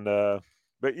 And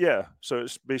but yeah, so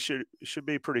it should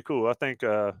be pretty cool. I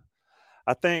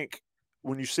think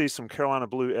when you see some Carolina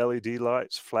blue LED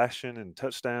lights flashing and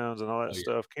touchdowns and all that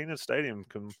stuff, Kenan Stadium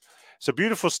it's a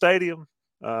beautiful stadium.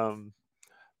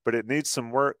 But it needs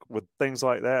some work with things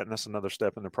like that, and that's another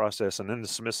step in the process. And then the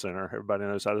Smith Center, everybody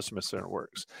knows how the Smith Center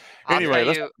works. Anyway,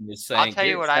 I'll tell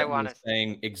you what I want to say.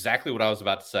 Saying exactly what I was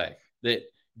about to say. That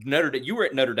you were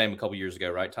at Notre Dame a couple years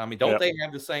ago, right, Tommy? Don't they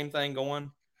have the same thing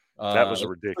going? That was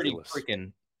ridiculous. Pretty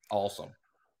freaking awesome.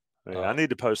 Yeah, I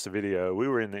need to post a video. We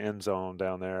were in the end zone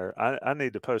down there. I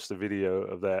need to post a video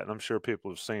of that, and I'm sure people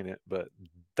have seen it, but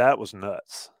that was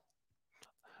nuts.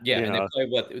 Yeah, and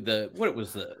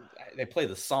they play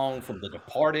the song from The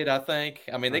Departed, I think.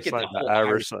 I mean, they get like the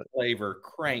Irish flavor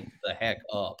cranked the heck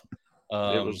up.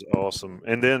 It was awesome.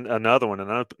 And then another one,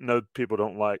 and I know people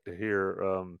don't like to hear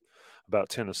about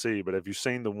Tennessee, but have you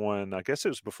seen the one, I guess it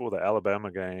was before the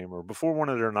Alabama game or before one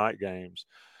of their night games,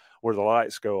 where the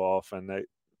lights go off and the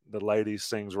lady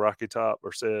sings Rocky Top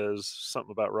or says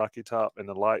something about Rocky Top and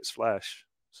the lights flash.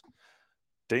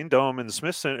 Dean Dome and the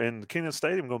Smith Center and the Kenan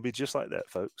Stadium going to be just like that,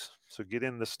 folks. So get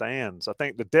in the stands. I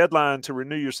think the deadline to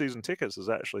renew your season tickets is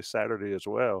actually Saturday as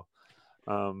well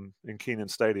in Kenan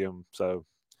Stadium. So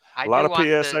a lot of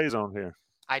PSAs on here.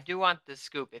 I do want the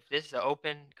scoop. If this is an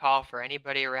open call for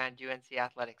anybody around UNC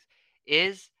Athletics,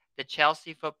 is the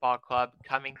Chelsea Football Club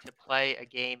coming to play a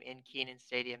game in Kenan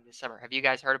Stadium this summer. Have you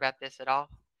guys heard about this at all?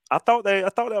 I thought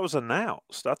that was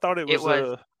announced. I thought it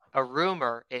was a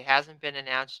rumor. It hasn't been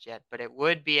announced yet, but it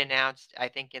would be announced, I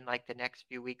think, in like the next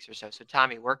few weeks or so. So,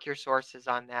 Tommy, work your sources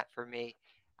on that for me.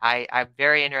 I'm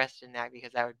very interested in that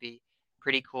because that would be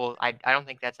pretty cool. I don't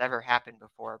think that's ever happened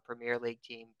before, a Premier League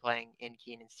team playing in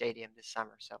Kenan Stadium this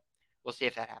summer. So we'll see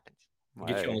if that happens.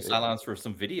 Get you on the sidelines for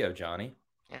some video, Johnny.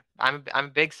 Yeah, I'm a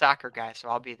big soccer guy, so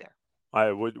I'll be there.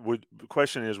 The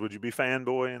question is, would you be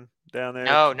fanboying down there?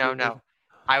 No.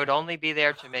 I would only be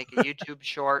there to make a YouTube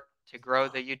short to grow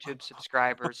the YouTube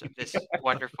subscribers of this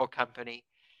wonderful company.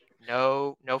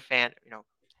 No fan.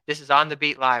 This is On the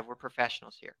Beat Live. We're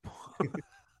professionals here.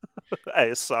 Hey,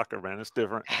 it's soccer, man. It's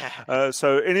different.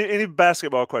 So any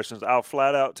basketball questions, I'll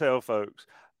flat out tell folks,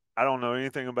 I don't know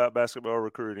anything about basketball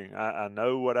recruiting. I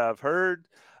know what I've heard,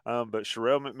 but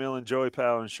Sherelle McMillan, Joey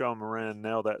Powell, and Sean Moran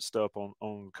nail that stuff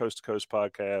on Coast to Coast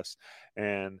podcast.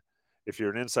 And if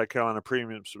you're an Inside Carolina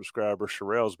Premium subscriber,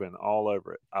 Sherelle's been all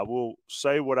over it. I will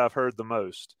say what I've heard the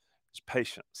most is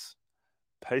patience.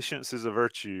 Patience is a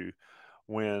virtue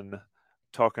when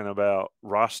talking about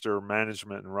roster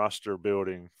management and roster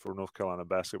building for North Carolina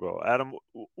basketball. Adam,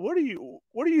 what do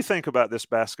you think about this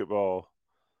basketball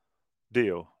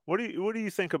deal? What do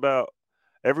you think about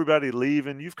everybody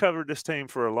leaving? You've covered this team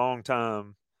for a long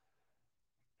time.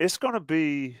 It's going to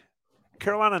be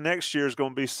Carolina next year is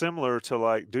going to be similar to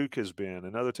like Duke has been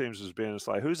and other teams has been. It's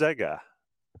like, who's that guy?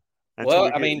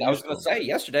 Well, I was going to say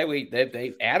yesterday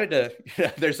they added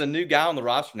there's a new guy on the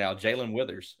roster now, Jalen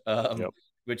Withers. Yep.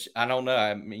 Which I don't know.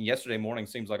 I mean, yesterday morning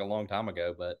seems like a long time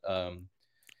ago, but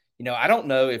I don't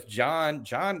know if John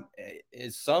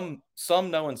is some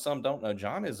know and some don't know.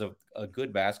 John is a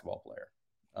good basketball player.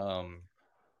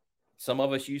 Some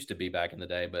of us used to be back in the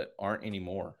day, but aren't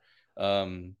anymore.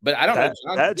 But I don't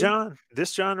know.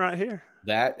 This John right here.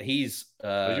 That he's.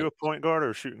 Are you a point guard or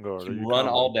a shooting guard? Can run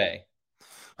all day.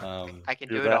 I can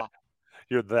do it all.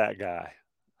 You're that guy.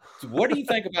 So what do you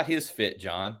think about his fit,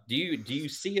 John? Do you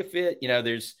see a fit?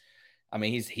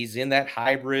 He's in that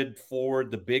hybrid forward,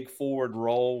 the big forward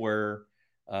role where,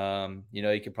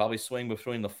 he could probably swing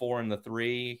between the 4 and the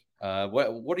 3.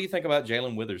 What do you think about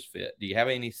Jalen Withers' fit? Do you have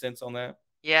any sense on that?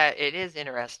 Yeah, it is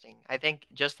interesting. I think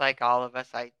just like all of us,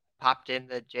 I popped in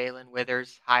the Jalen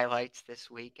Withers highlights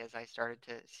this week as I started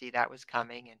to see that was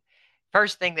coming. And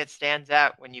first thing that stands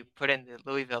out when you put in the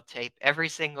Louisville tape, every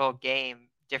single game,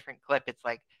 different clip, it's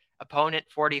like, opponent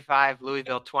 45,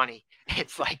 Louisville 20.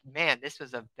 It's like, man, this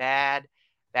was a bad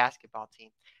basketball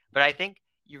team. But I think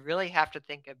you really have to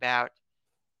think about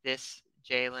this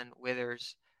Jalen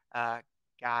Withers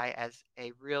guy as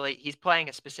he's playing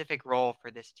a specific role for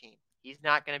this team. He's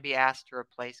not going to be asked to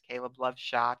replace Caleb Love's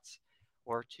shots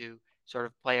or to sort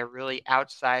of play a really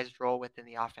outsized role within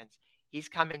the offense. He's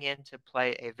coming in to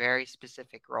play a very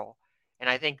specific role. And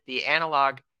I think the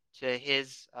analog to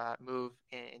his move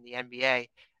in the NBA,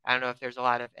 I don't know if there's a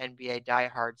lot of NBA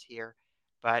diehards here,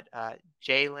 but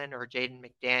Jalen or Jaden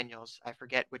McDaniels, I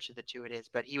forget which of the two it is,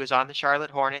 but he was on the Charlotte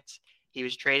Hornets. He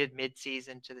was traded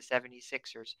midseason to the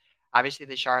 76ers. Obviously,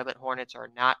 the Charlotte Hornets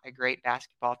are not a great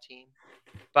basketball team,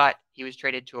 but he was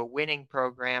traded to a winning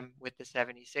program with the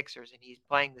 76ers, and he's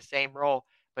playing the same role,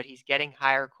 but he's getting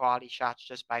higher quality shots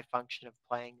just by function of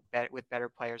playing with better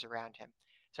players around him.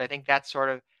 So I think that's sort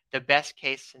of the best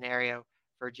case scenario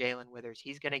for Jalen Withers.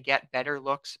 He's going to get better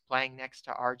looks playing next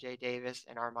to RJ Davis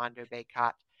and Armando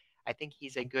Bacot. I think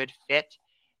he's a good fit.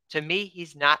 To me,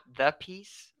 he's not the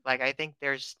piece. Like, I think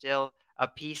there's still a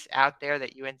piece out there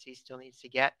that UNC still needs to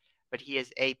get, but he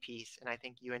is a piece, and I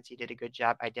think UNC did a good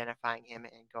job identifying him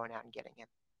and going out and getting him.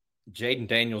 Jaden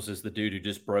Daniels is the dude who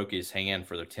just broke his hand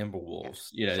for the Timberwolves.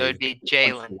 Yeah. So it'd be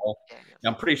Jalen.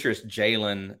 I'm pretty sure it's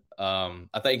Jalen.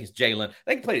 I think it's Jalen. I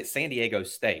think he played at San Diego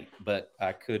State, but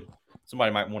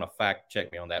somebody might want to fact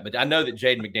check me on that. But I know that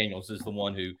Jaden McDaniels is the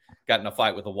one who got in a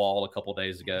fight with a wall a couple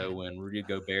days ago when Rudy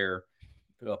Gobert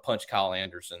punched Kyle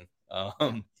Anderson.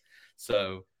 But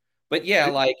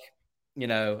yeah,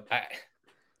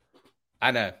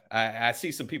 I know. I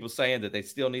see some people saying that they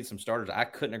still need some starters. I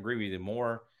couldn't agree with you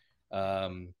more. I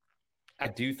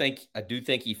do think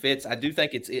he fits. I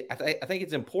think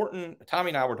it's important.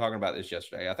 Tommy and I were talking about this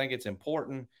yesterday. I think it's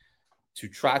important to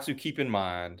try to keep in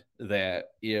mind that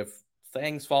if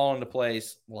things fall into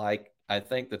place, like I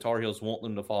think the Tar Heels want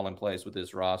them to fall in place with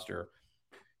this roster,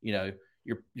 you're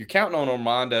counting on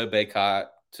Armando Bacot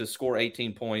to score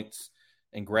 18 points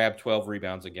and grab 12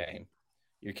 rebounds a game.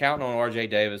 You're counting on RJ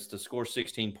Davis to score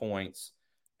 16 points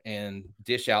and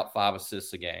dish out 5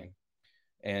 assists a game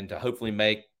and to hopefully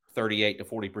make 38 to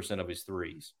 40% of his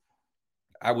threes.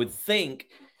 I would think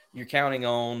you're counting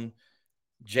on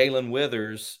Jalen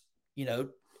Withers.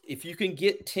 If you can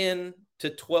get 10 to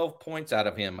 12 points out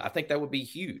of him, I think that would be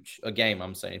huge. A game,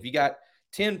 I'm saying. If you got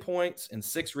 10 points and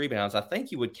 6 rebounds, I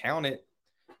think you would count it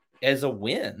as a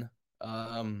win.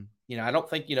 I don't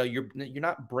think, you're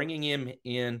not bringing him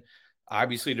in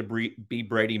obviously to be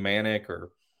Brady Manick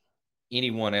or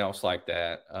anyone else like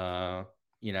that.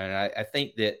 And I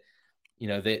think that,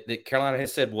 that Carolina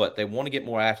has said they want to get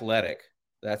more athletic.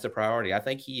 That's a priority. I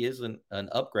think he is an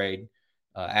upgrade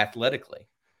athletically.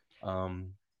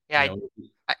 I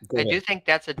do think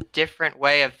that's a different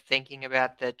way of thinking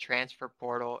about the transfer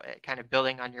portal, kind of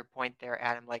building on your point there,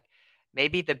 Adam. Like,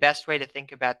 maybe the best way to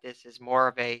think about this is more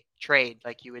of a trade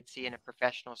like you would see in a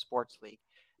professional sports league.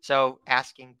 So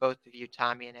asking both of you,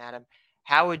 Tommy and Adam,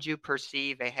 how would you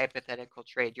perceive a hypothetical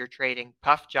trade? You're trading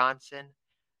Puff Johnson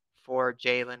for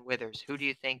Jalen Withers. Who do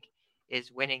you think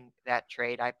is winning that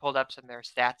trade? I pulled up some of their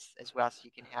stats as well, so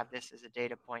you can have this as a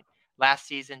data point. Last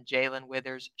season, Jalen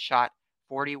Withers shot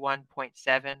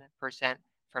 41.7%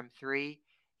 from three.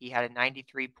 He had a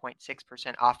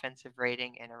 93.6% offensive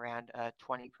rating and around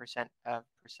 20% of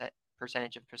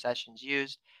percentage of possessions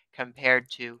used, compared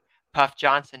to Puff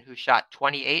Johnson, who shot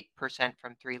 28%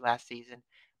 from three last season,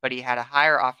 but he had a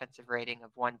higher offensive rating of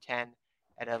 110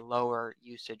 at a lower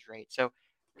usage rate. So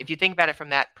if you think about it from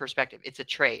that perspective, it's a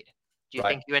trade. Do you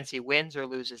think UNC wins or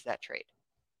loses that trade?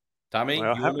 Tommy,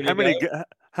 well,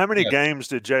 how many games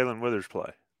did Jalen Withers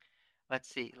play? Let's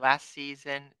see. Last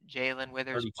season, Jalen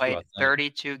Withers played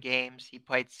 32 games. He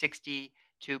played 62%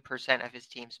 of his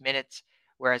team's minutes,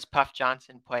 whereas Puff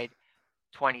Johnson played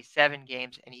 27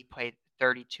 games, and he played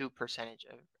 32%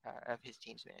 of his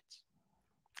team's minutes.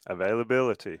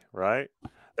 Availability, right?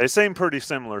 They seem pretty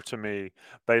similar to me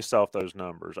based off those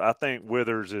numbers. I think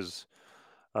Withers is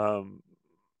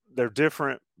they're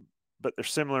different, but they're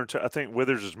similar to – I think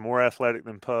Withers is more athletic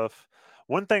than Puff.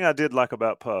 One thing I did like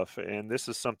about Puff, and this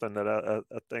is something that I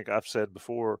think I've said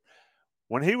before,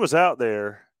 when he was out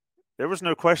there was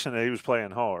no question that he was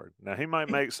playing hard. Now, he might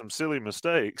make some silly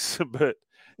mistakes, but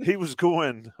he was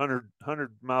going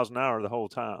 100 miles an hour the whole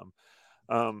time.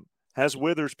 Has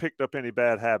Withers picked up any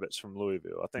bad habits from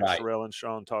Louisville? I think Sherelle and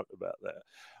Sean talked about that.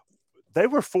 They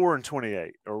were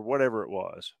 4-28 or whatever it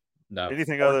was. No,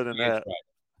 anything other than that,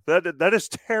 that is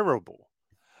terrible.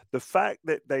 The fact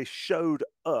that they showed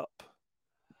up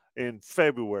in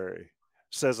February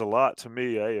says a lot to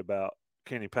me, about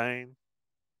Kenny Payne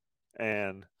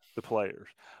and the players,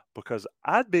 because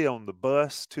I'd be on the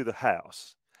bus to the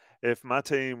house if my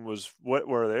team was, what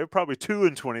were they? Probably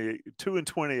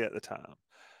 2-20 at the time.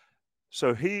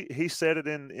 So he said it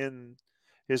in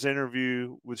his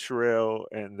interview with Sherelle,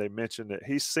 and they mentioned that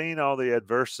he's seen all the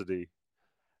adversity,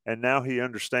 and now he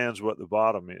understands what the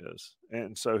bottom is.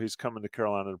 And so he's coming to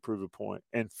Carolina to prove a point.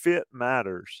 And fit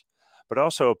matters, but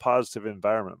also a positive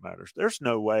environment matters. There's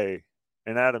no way,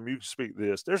 and Adam, you can speak to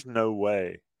this, there's no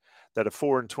way that a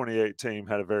 4-28 team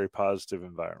had a very positive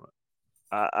environment.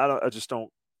 I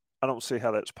don't see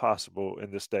how that's possible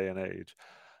in this day and age.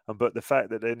 But the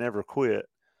fact that they never quit,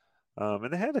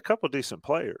 and they had a couple of decent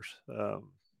players.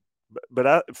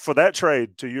 But for that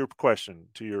trade, to your question,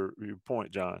 to your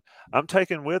point, John, I'm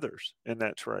taking Withers in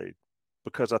that trade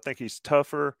because I think he's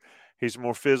tougher, he's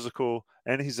more physical,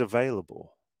 and he's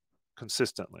available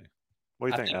consistently. What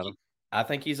do you think, Adam? I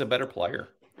think he's a better player.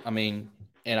 I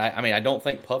don't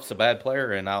think Puff's a bad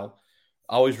player, and I'll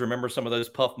always remember some of those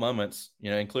Puff moments,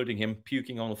 including him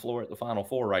puking on the floor at the Final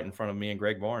Four right in front of me and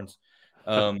Greg Barnes.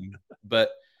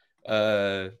 But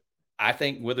I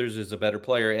think Withers is a better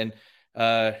player. And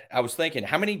I was thinking,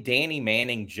 how many Danny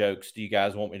Manning jokes do you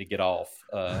guys want me to get off?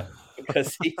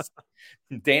 Because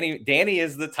Danny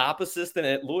is the top assistant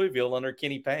at Louisville under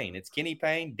Kenny Payne. It's Kenny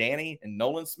Payne, Danny, and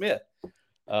Nolan Smith.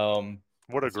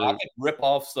 What a group. I could rip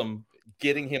off some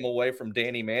getting him away from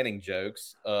Danny Manning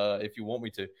jokes if you want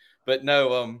me to. But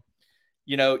no,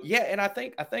 and I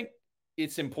think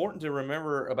it's important to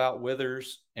remember about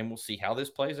Withers, and we'll see how this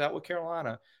plays out with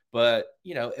Carolina. But,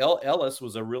 Ellis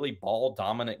was a really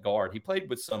ball-dominant guard. He played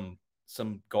with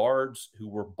some guards who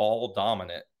were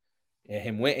ball-dominant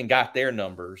and went and got their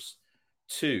numbers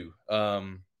too.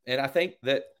 And I think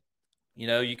that,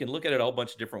 you can look at it a whole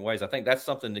bunch of different ways. I think that's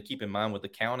something to keep in mind with the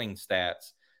counting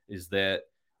stats is that,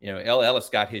 Ellis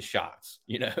got his shots,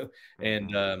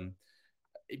 and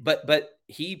but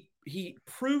he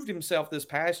proved himself this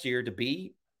past year to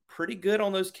be pretty good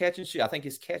on those catch and shoot. I think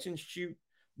his catch and shoot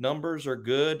numbers are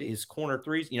good. His corner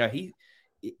threes,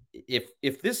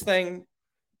 if this thing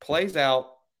plays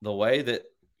out the way that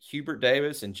Hubert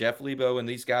Davis and Jeff Lebo and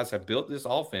these guys have built this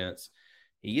offense,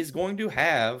 he is going to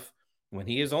have, when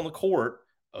he is on the court,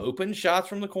 open shots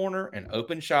from the corner and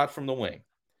open shots from the wing.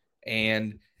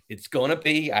 And it's going to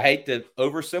be, I hate to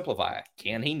oversimplify it,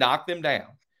 can he knock them down?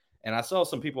 And I saw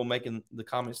some people making the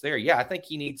comments there. Yeah, I think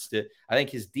he needs to. I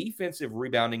think his defensive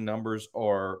rebounding numbers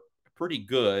are pretty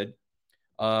good.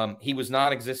 He was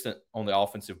non-existent on the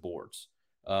offensive boards.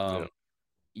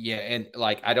 Yeah, and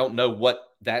like I don't know what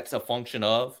that's a function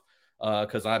of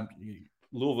because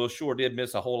Louisville sure did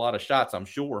miss a whole lot of shots, I'm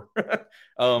sure.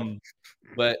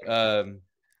 But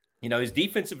you know, his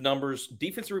defensive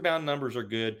rebound numbers are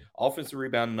good. Offensive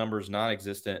rebound numbers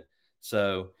non-existent.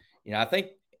 So, you know, I think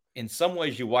in some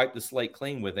ways you wipe the slate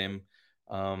clean with him.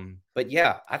 But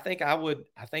yeah, I think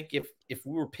if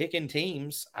we were picking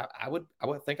teams, I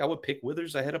would pick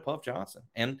Withers ahead of Puff Johnson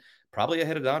and probably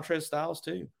ahead of Dontrez Styles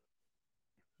too.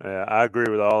 Yeah, I agree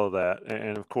with all of that.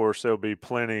 And of course there'll be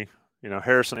plenty, you know,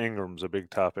 Harrison Ingram's a big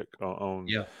topic on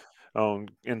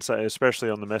inside, especially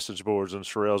on the message boards, and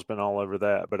Sherrell's been all over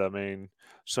that. But I mean,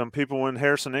 some people, when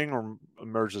Harrison Ingram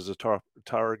emerges as a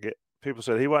target, people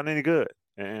said he wasn't any good.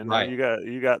 And now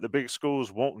you got the big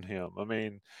schools wanting him. I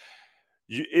mean,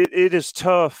 it is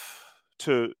tough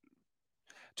to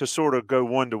sort of go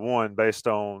one-to-one based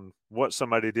on what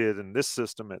somebody did in this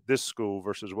system at this school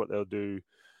versus what they'll do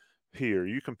here.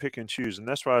 You can pick and choose, and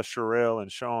that's why Sherrell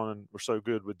and Sean were so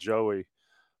good with Joey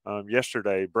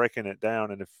yesterday, breaking it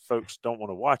down. And if folks don't want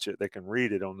to watch it, they can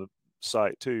read it on the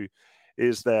site too.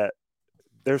 Is that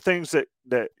there are things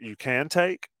that you can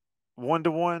take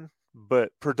one-to-one,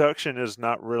 but production is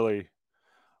not really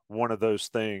one of those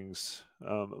things,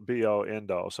 be all end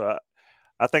all. So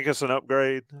I think it's an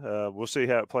upgrade. We'll see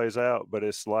how it plays out, but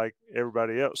it's like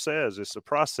everybody else says, it's a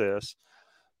process.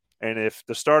 And if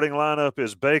the starting lineup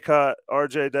is Bacot,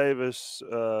 R.J. Davis,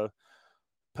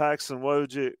 Paxton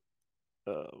Wojcik,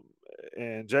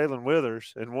 and Jalen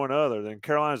Withers and one other, then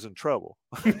Carolina's in trouble.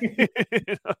 You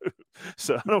know?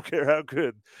 So I don't care how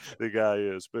good the guy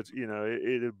is, but you know,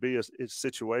 it'd be a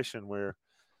situation where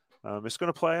it's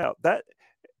going to play out. That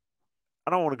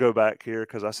I don't want to go back here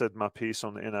because I said my piece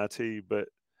on the NIT, but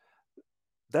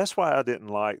that's why I didn't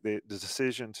like the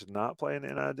decision to not play an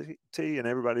NIT. And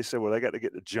everybody said, well, they got to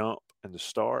get the jump and the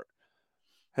start.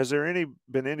 Has there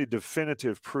been any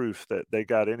definitive proof that they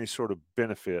got any sort of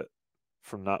benefit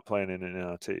from not playing in an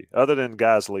NIT other than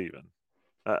guys leaving?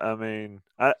 I mean,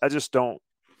 I just don't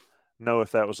know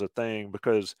if that was a thing,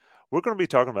 because we're going to be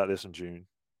talking about this in June.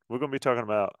 We're going to be talking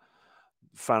about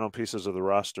final pieces of the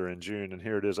roster in June, and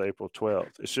here it is, April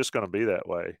 12th. It's just going to be that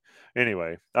way.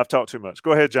 Anyway, I've talked too much.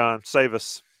 Go ahead, John. Save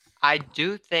us. I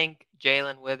do think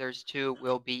Jalen Withers, too,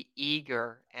 will be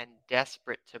eager and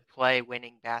desperate to play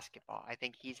winning basketball. I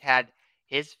think he's had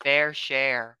his fair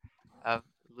share of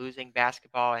losing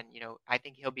basketball, and, you know, I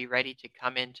think he'll be ready to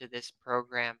come into this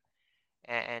program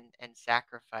and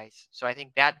sacrifice. So I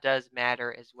think that does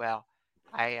matter as well.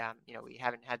 You know, we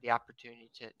haven't had the opportunity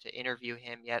to interview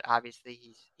him yet. Obviously,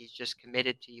 he's just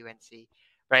committed to UNC,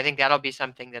 but I think that'll be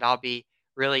something that I'll be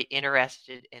really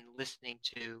interested in listening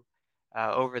to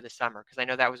over the summer, because I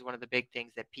know that was one of the big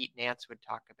things that Pete Nance would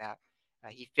talk about.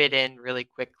 He fit in really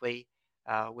quickly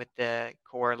with the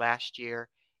core last year.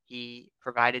 He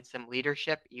provided some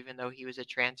leadership, even though he was a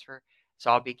transfer.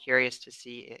 So I'll be curious to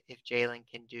see if Jalen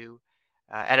can do,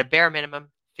 at a bare minimum,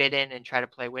 fit in and try to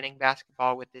play winning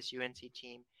basketball with this UNC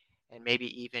team, and maybe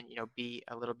even, you know, be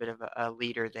a little bit of a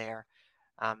leader there.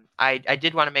 I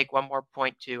did want to make one more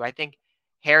point too. I think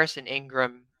Harrison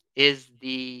Ingram is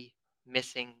the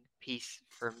missing piece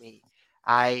for me.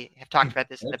 I have talked about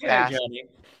this in the past. Johnny.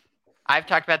 I've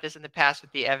talked about this in the past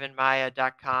with the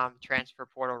evanmaya.com transfer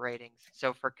portal ratings.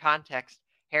 So for context,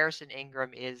 Harrison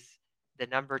Ingram is the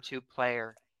number 2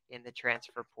 player in the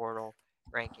transfer portal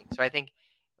ranking. So I think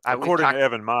according to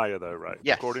Evan Maya, though, right?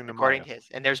 Yes, according to his.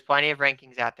 And there's plenty of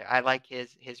rankings out there. I like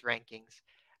his rankings.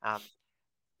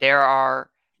 There are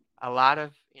a lot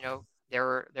of, you know,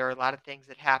 there are a lot of things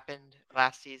that happened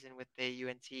last season with the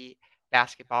UNC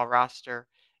basketball roster.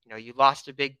 You know, you lost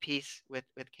a big piece with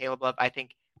Caleb Love. I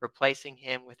think replacing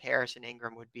him with Harrison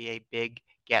Ingram would be a big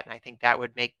get, and I think that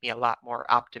would make me a lot more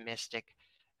optimistic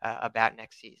about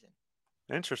next season.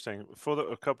 Interesting.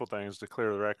 A couple things to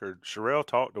clear the record. Sherrell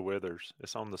talked to Withers.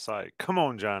 It's on the site. Come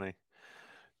on, Johnny.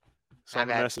 It's on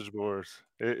the message boards.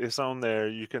 It's on there.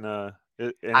 You can. I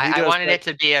wanted it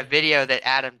to be a video that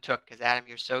Adam took, because Adam,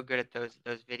 you're so good at those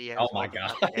videos. Oh my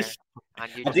gosh! I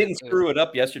didn't screw it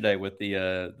up yesterday with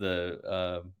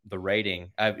the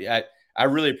rating. I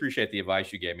really appreciate the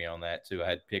advice you gave me on that too. I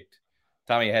had picked.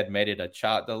 Tommy had made it a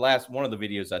child. The last one of the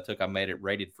videos I took, I made it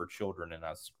rated for children, and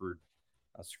I screwed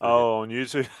On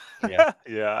YouTube. Yeah.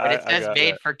 Yeah. But it says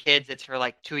made that. for kids. It's for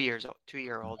like 2-year-olds,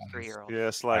 3-year-olds. Yeah,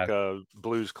 it's like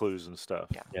Blue's Clues and stuff.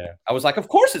 Yeah. I was like, of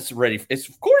course it's ready.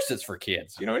 Of course it's for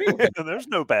kids. You know, anyway. There's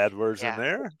no bad words in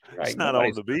there. Right. It's not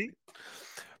on the beat.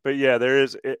 But yeah, there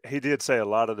is. He did say a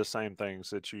lot of the same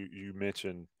things that you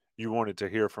mentioned. You wanted to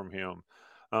hear from him.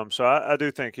 So I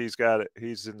do think he's got it.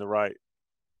 He's in the right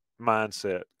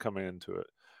mindset coming into it.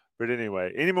 But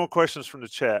anyway, any more questions from the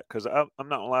chat? Because I'm not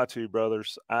gonna lie to you,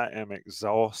 brothers. I am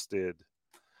exhausted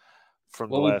from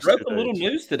the last 2 days. We broke a little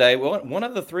news today. Well, one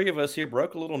of the three of us here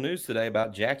broke a little news today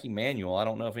about Jackie Manuel. I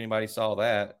don't know if anybody saw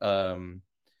that.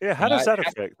 Yeah, how does that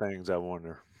affect things? I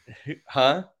wonder.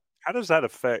 Huh? How does that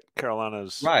affect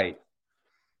Carolina's? Right.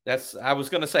 I was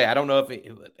going to say, I don't know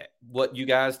what you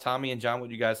guys, Tommy and John, what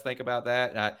you guys think about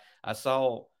that. I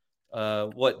saw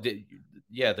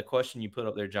the question you put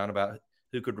up there, John, about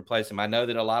who could replace him. I know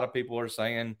that a lot of people are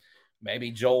saying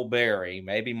maybe Joel Berry,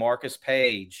 maybe Marcus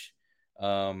Page.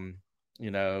 I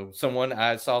saw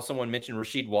someone mention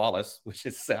Rasheed Wallace, which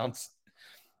sounds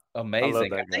amazing. I love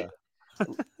that guy.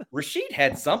 Rasheed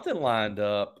had something lined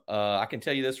up. I can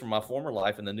tell you this from my former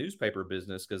life in the newspaper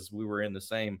business, because we were in the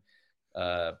same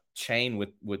chain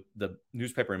with the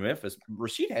newspaper in Memphis.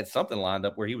 Rasheed had something lined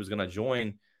up where he was going to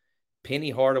join Penny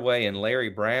Hardaway and Larry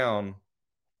Brown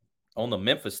on the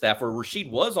Memphis staff, where Rasheed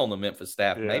was on the Memphis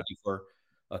staff maybe for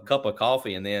a cup of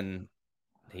coffee, and then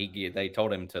they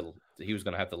told him he was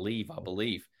going to have to leave, I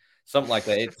believe, something like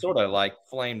that. It sort of like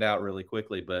flamed out really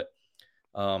quickly, but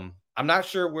I'm not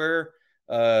sure where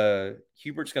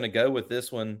Hubert's going to go with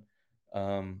this one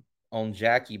on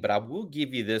Jackie, but I will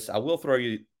give you this. I will throw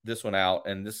you this one out,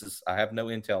 and I have no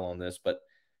intel on this, but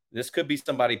this could be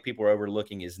somebody people are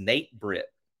overlooking, is Nate Britt.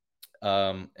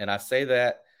 And I say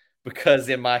that because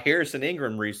in my Harrison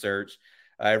Ingram research,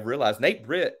 I realized Nate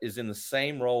Britt is in the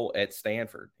same role at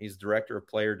Stanford. He's director of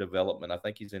player development. I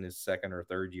think he's in his second or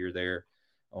third year there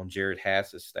on Jared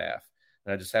Hass's staff.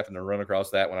 And I just happened to run across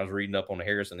that when I was reading up on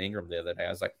Harrison Ingram the other day. I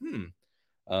was like,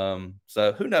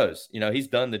 so who knows? He's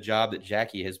done the job that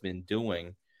Jackie has been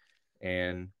doing,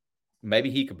 and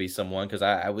maybe he could be someone, because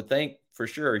I would think for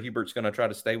sure Hubert's going to try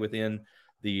to stay within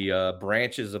the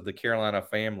branches of the Carolina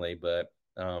family, but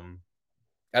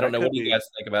I don't know. What do you guys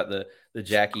think about the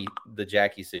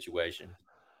Jackie situation?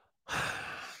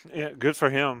 Yeah, good for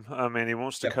him. I mean, he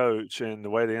wants to coach, and the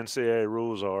way the NCAA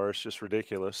rules are, it's just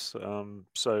ridiculous.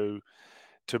 So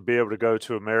to be able to go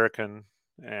to American,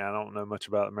 and I don't know much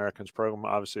about American's program.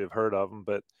 Obviously, I've heard of them,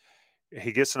 but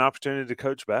he gets an opportunity to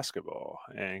coach basketball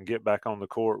and get back on the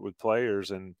court with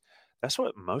players, and that's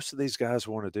what most of these guys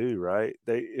want to do, right?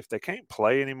 If they can't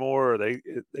play anymore, or they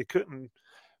couldn't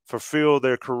fulfill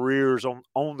their careers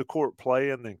on the court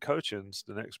playing, then coaching's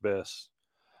the next best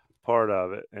part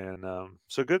of it. And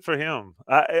so good for him.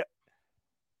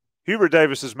 Hubert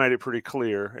Davis has made it pretty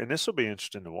clear, and this will be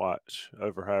interesting to watch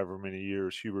over however many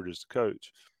years Hubert is the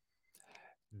coach.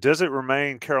 Does it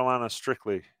remain Carolina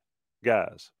strictly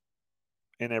guys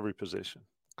in every position?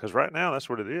 Because right now that's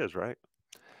what it is, right?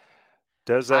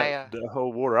 Does that the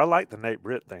whole water? I like the Nate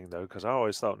Britt thing though, because I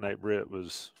always thought Nate Britt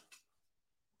was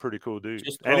pretty cool dude.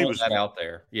 Just throwing that out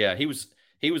there. Yeah, he was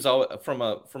always, from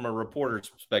a reporter's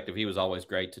perspective, he was always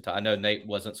great to talk. I know Nate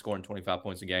wasn't scoring 25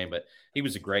 points a game, but he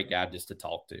was a great guy just to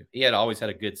talk to. He always had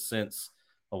a good sense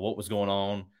of what was going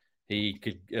on. He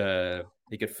could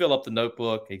fill up the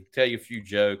notebook. He could tell you a few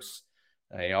jokes.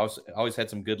 He always had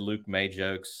some good Luke May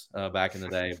jokes back in the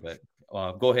day. But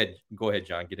go ahead,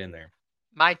 John, get in there.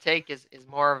 My take is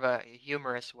more of a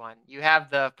humorous one. You have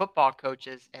the football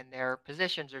coaches, and their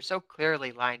positions are so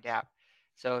clearly lined out.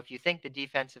 So if you think the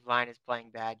defensive line is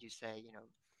playing bad, you say,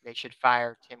 they should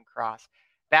fire Tim Cross.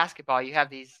 Basketball, you have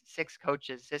these six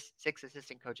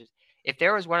assistant coaches. If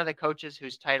there was one of the coaches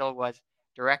whose title was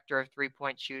director of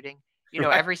three-point shooting,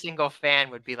 every single fan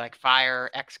would be like, fire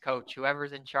ex-coach,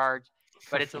 whoever's in charge.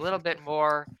 But it's a little bit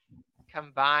more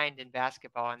combined in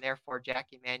basketball, and therefore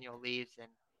Jackie Manuel leaves, and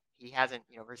he hasn't,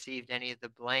 received any of the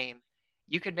blame.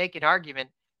 You could make an argument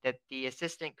that the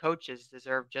assistant coaches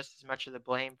deserve just as much of the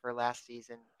blame for last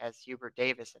season as Hubert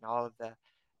Davis and all of the,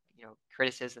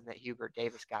 criticism that Hubert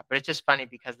Davis got. But it's just funny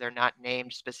because they're not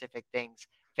named specific things.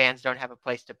 Fans don't have a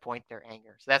place to point their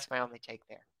anger. So that's my only take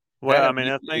there. Well, I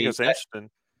think it's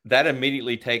interesting. That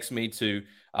immediately takes me to,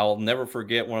 I'll never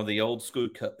forget one of the old school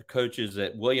coaches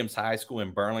at Williams High School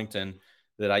in Burlington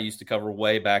that I used to cover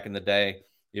way back in the day.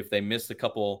 If they missed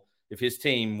if his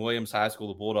team, Williams High School,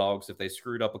 the Bulldogs, if they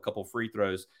screwed up a couple free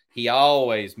throws, he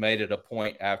always made it a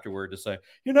point afterward to say,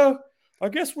 I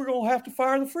guess we're going to have to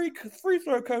fire the free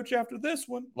throw coach after this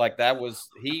one. Like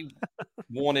he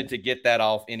wanted to get that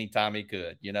off anytime he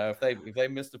could. If they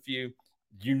missed a few,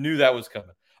 You knew that was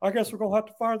coming. I guess we're going to have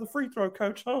to fire the free throw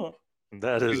coach, huh?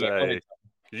 That is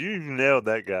you nailed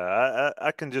that guy.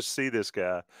 I can just see this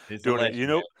guy doing it. You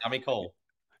know, Tommy Cole.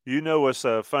 You know what's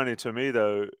funny to me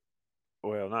though?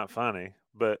 Well, not funny,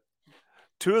 but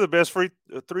two of the best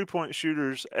three-point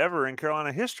shooters ever in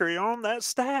Carolina history are on that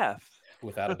staff.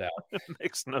 Without a doubt. It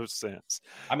makes no sense.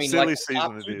 I mean, silly like the season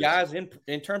top two guys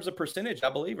in terms of percentage,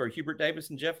 I believe, are Hubert Davis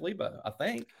and Jeff Lebo. I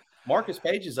think Marcus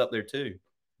Page is up there too.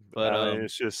 But I mean,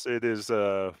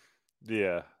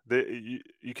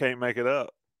 you can't make it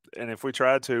up. And if we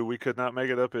tried to, we could not make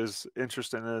it up as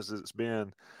interesting as it's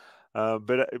been.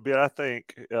 But I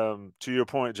think to your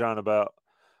point, John, about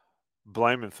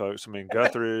blaming folks. I mean,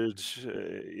 Guthridge,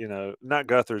 not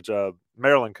Guthridge,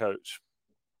 Maryland coach.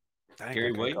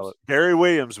 Gary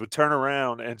Williams would turn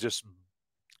around and just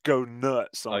go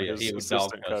nuts on his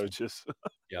assistant coaches.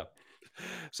 Yeah.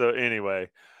 So anyway,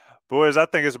 boys, I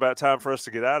think it's about time for us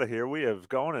to get out of here. We have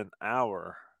gone an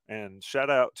hour, and shout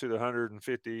out to the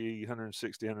 150,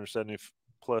 160, 170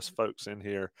 plus folks in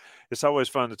here. It's always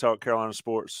fun to talk Carolina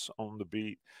sports on the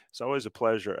beat. It's always a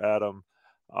pleasure, Adam.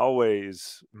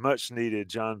 Always much needed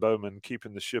John Bowman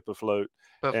keeping the ship afloat.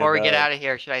 Before we get out of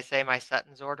here, should I say my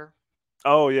Sutton's order?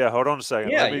 Oh, yeah. Hold on a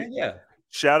second. Yeah.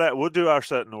 Shout out. We'll do our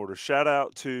Sutton order. Shout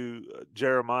out to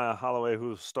Jeremiah Holloway, who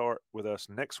will start with us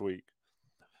next week.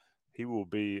 He will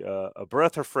be a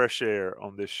breath of fresh air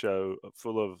on this show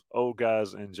full of old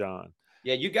guys and John.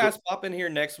 Yeah, you guys pop in here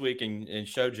next week and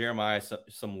show Jeremiah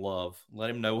some love. Let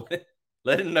him know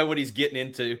what he's getting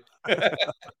into.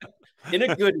 In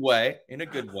a good way.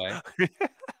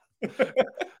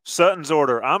 Sutton's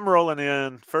order. I'm rolling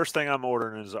in. First thing I'm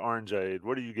ordering is orangeade.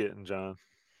 What are you getting, John?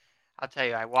 I'll tell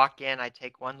you, I walk in, I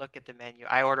take one look at the menu.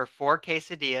 I order 4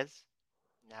 quesadillas.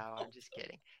 No, I'm just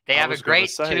kidding. They have a great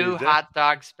 2 hot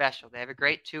dog special. They have a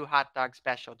great 2 hot dog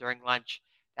special during lunch.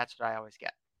 That's what I always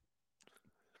get.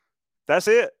 That's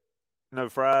it. No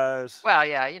fries. Well,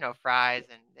 yeah, fries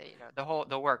and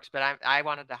the works. But I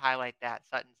wanted to highlight that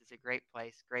Sutton's is a great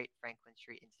place, great Franklin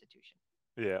Street institution.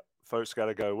 Yeah, folks got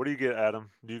to go. What do you get, Adam?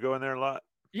 Do you go in there a lot?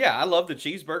 Yeah, I love the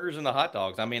cheeseburgers and the hot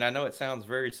dogs. I mean, I know it sounds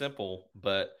very simple,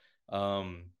 but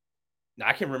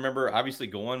I can remember obviously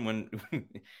going when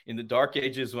in the dark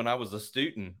ages when I was a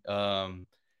student. If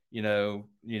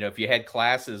you had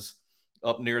classes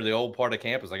up near the old part of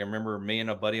campus, like I remember me and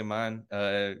a buddy of mine,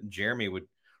 Jeremy, would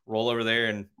roll over there,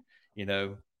 and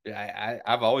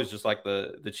I've always just liked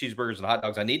the cheeseburgers and hot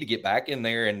dogs. I need to get back in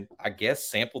there and I guess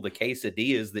sample the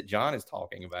quesadillas that John is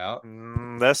talking about.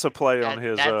 That's a play on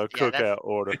his cookout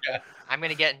order. Yeah. I'm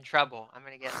going to get in trouble.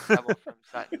 From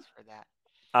Sutton's for that.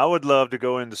 I would love to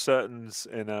go into Sutton's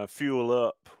and fuel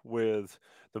up with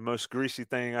the most greasy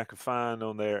thing I could find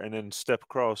on there, and then step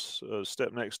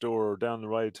next door or down the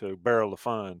way to Barrel of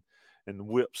Fun and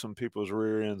whip some people's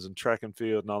rear ends and track and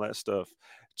field and all that stuff.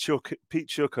 Pete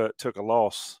Chilcutt took a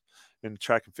loss in the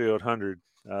track and field 100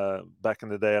 back in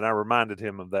the day, and I reminded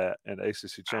him of that in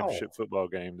ACC championship football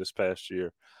game this past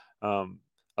year. A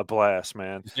blast,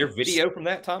 man. Is there video from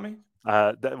that, Tommy?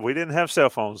 We didn't have cell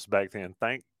phones back then,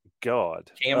 thank God.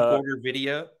 Camcorder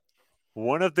video.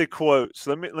 One of the quotes.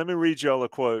 Let me read y'all a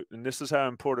quote, and this is how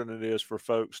important it is for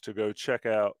folks to go check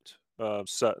out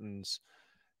Sutton's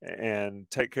and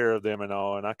take care of them and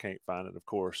all. And I can't find it, of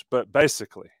course, but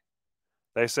basically,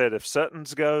 they said if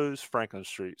Sutton's goes, Franklin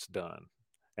Street's done.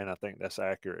 And I think that's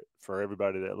accurate for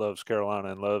everybody that loves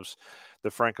Carolina and loves the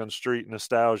Franklin Street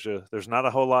nostalgia. There's not a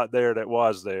whole lot there that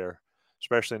was there,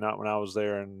 especially not when I was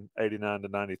there in 89 to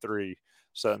 93.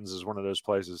 Sutton's is one of those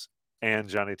places, and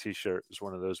Johnny T-Shirt is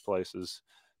one of those places.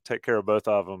 Take care of both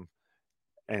of them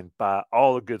and buy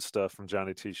all the good stuff from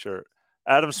Johnny T-Shirt.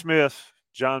 Adam Smith,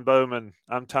 John Bowman,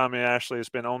 I'm Tommy Ashley. It's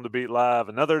been On the Beat Live,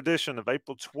 another edition of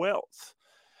April 12th.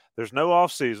 There's no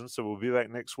off season, so we'll be back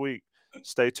next week.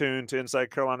 Stay tuned to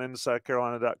Inside Carolina,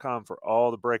 InsideCarolina.com for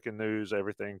all the breaking news,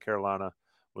 everything Carolina.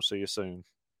 We'll see you soon.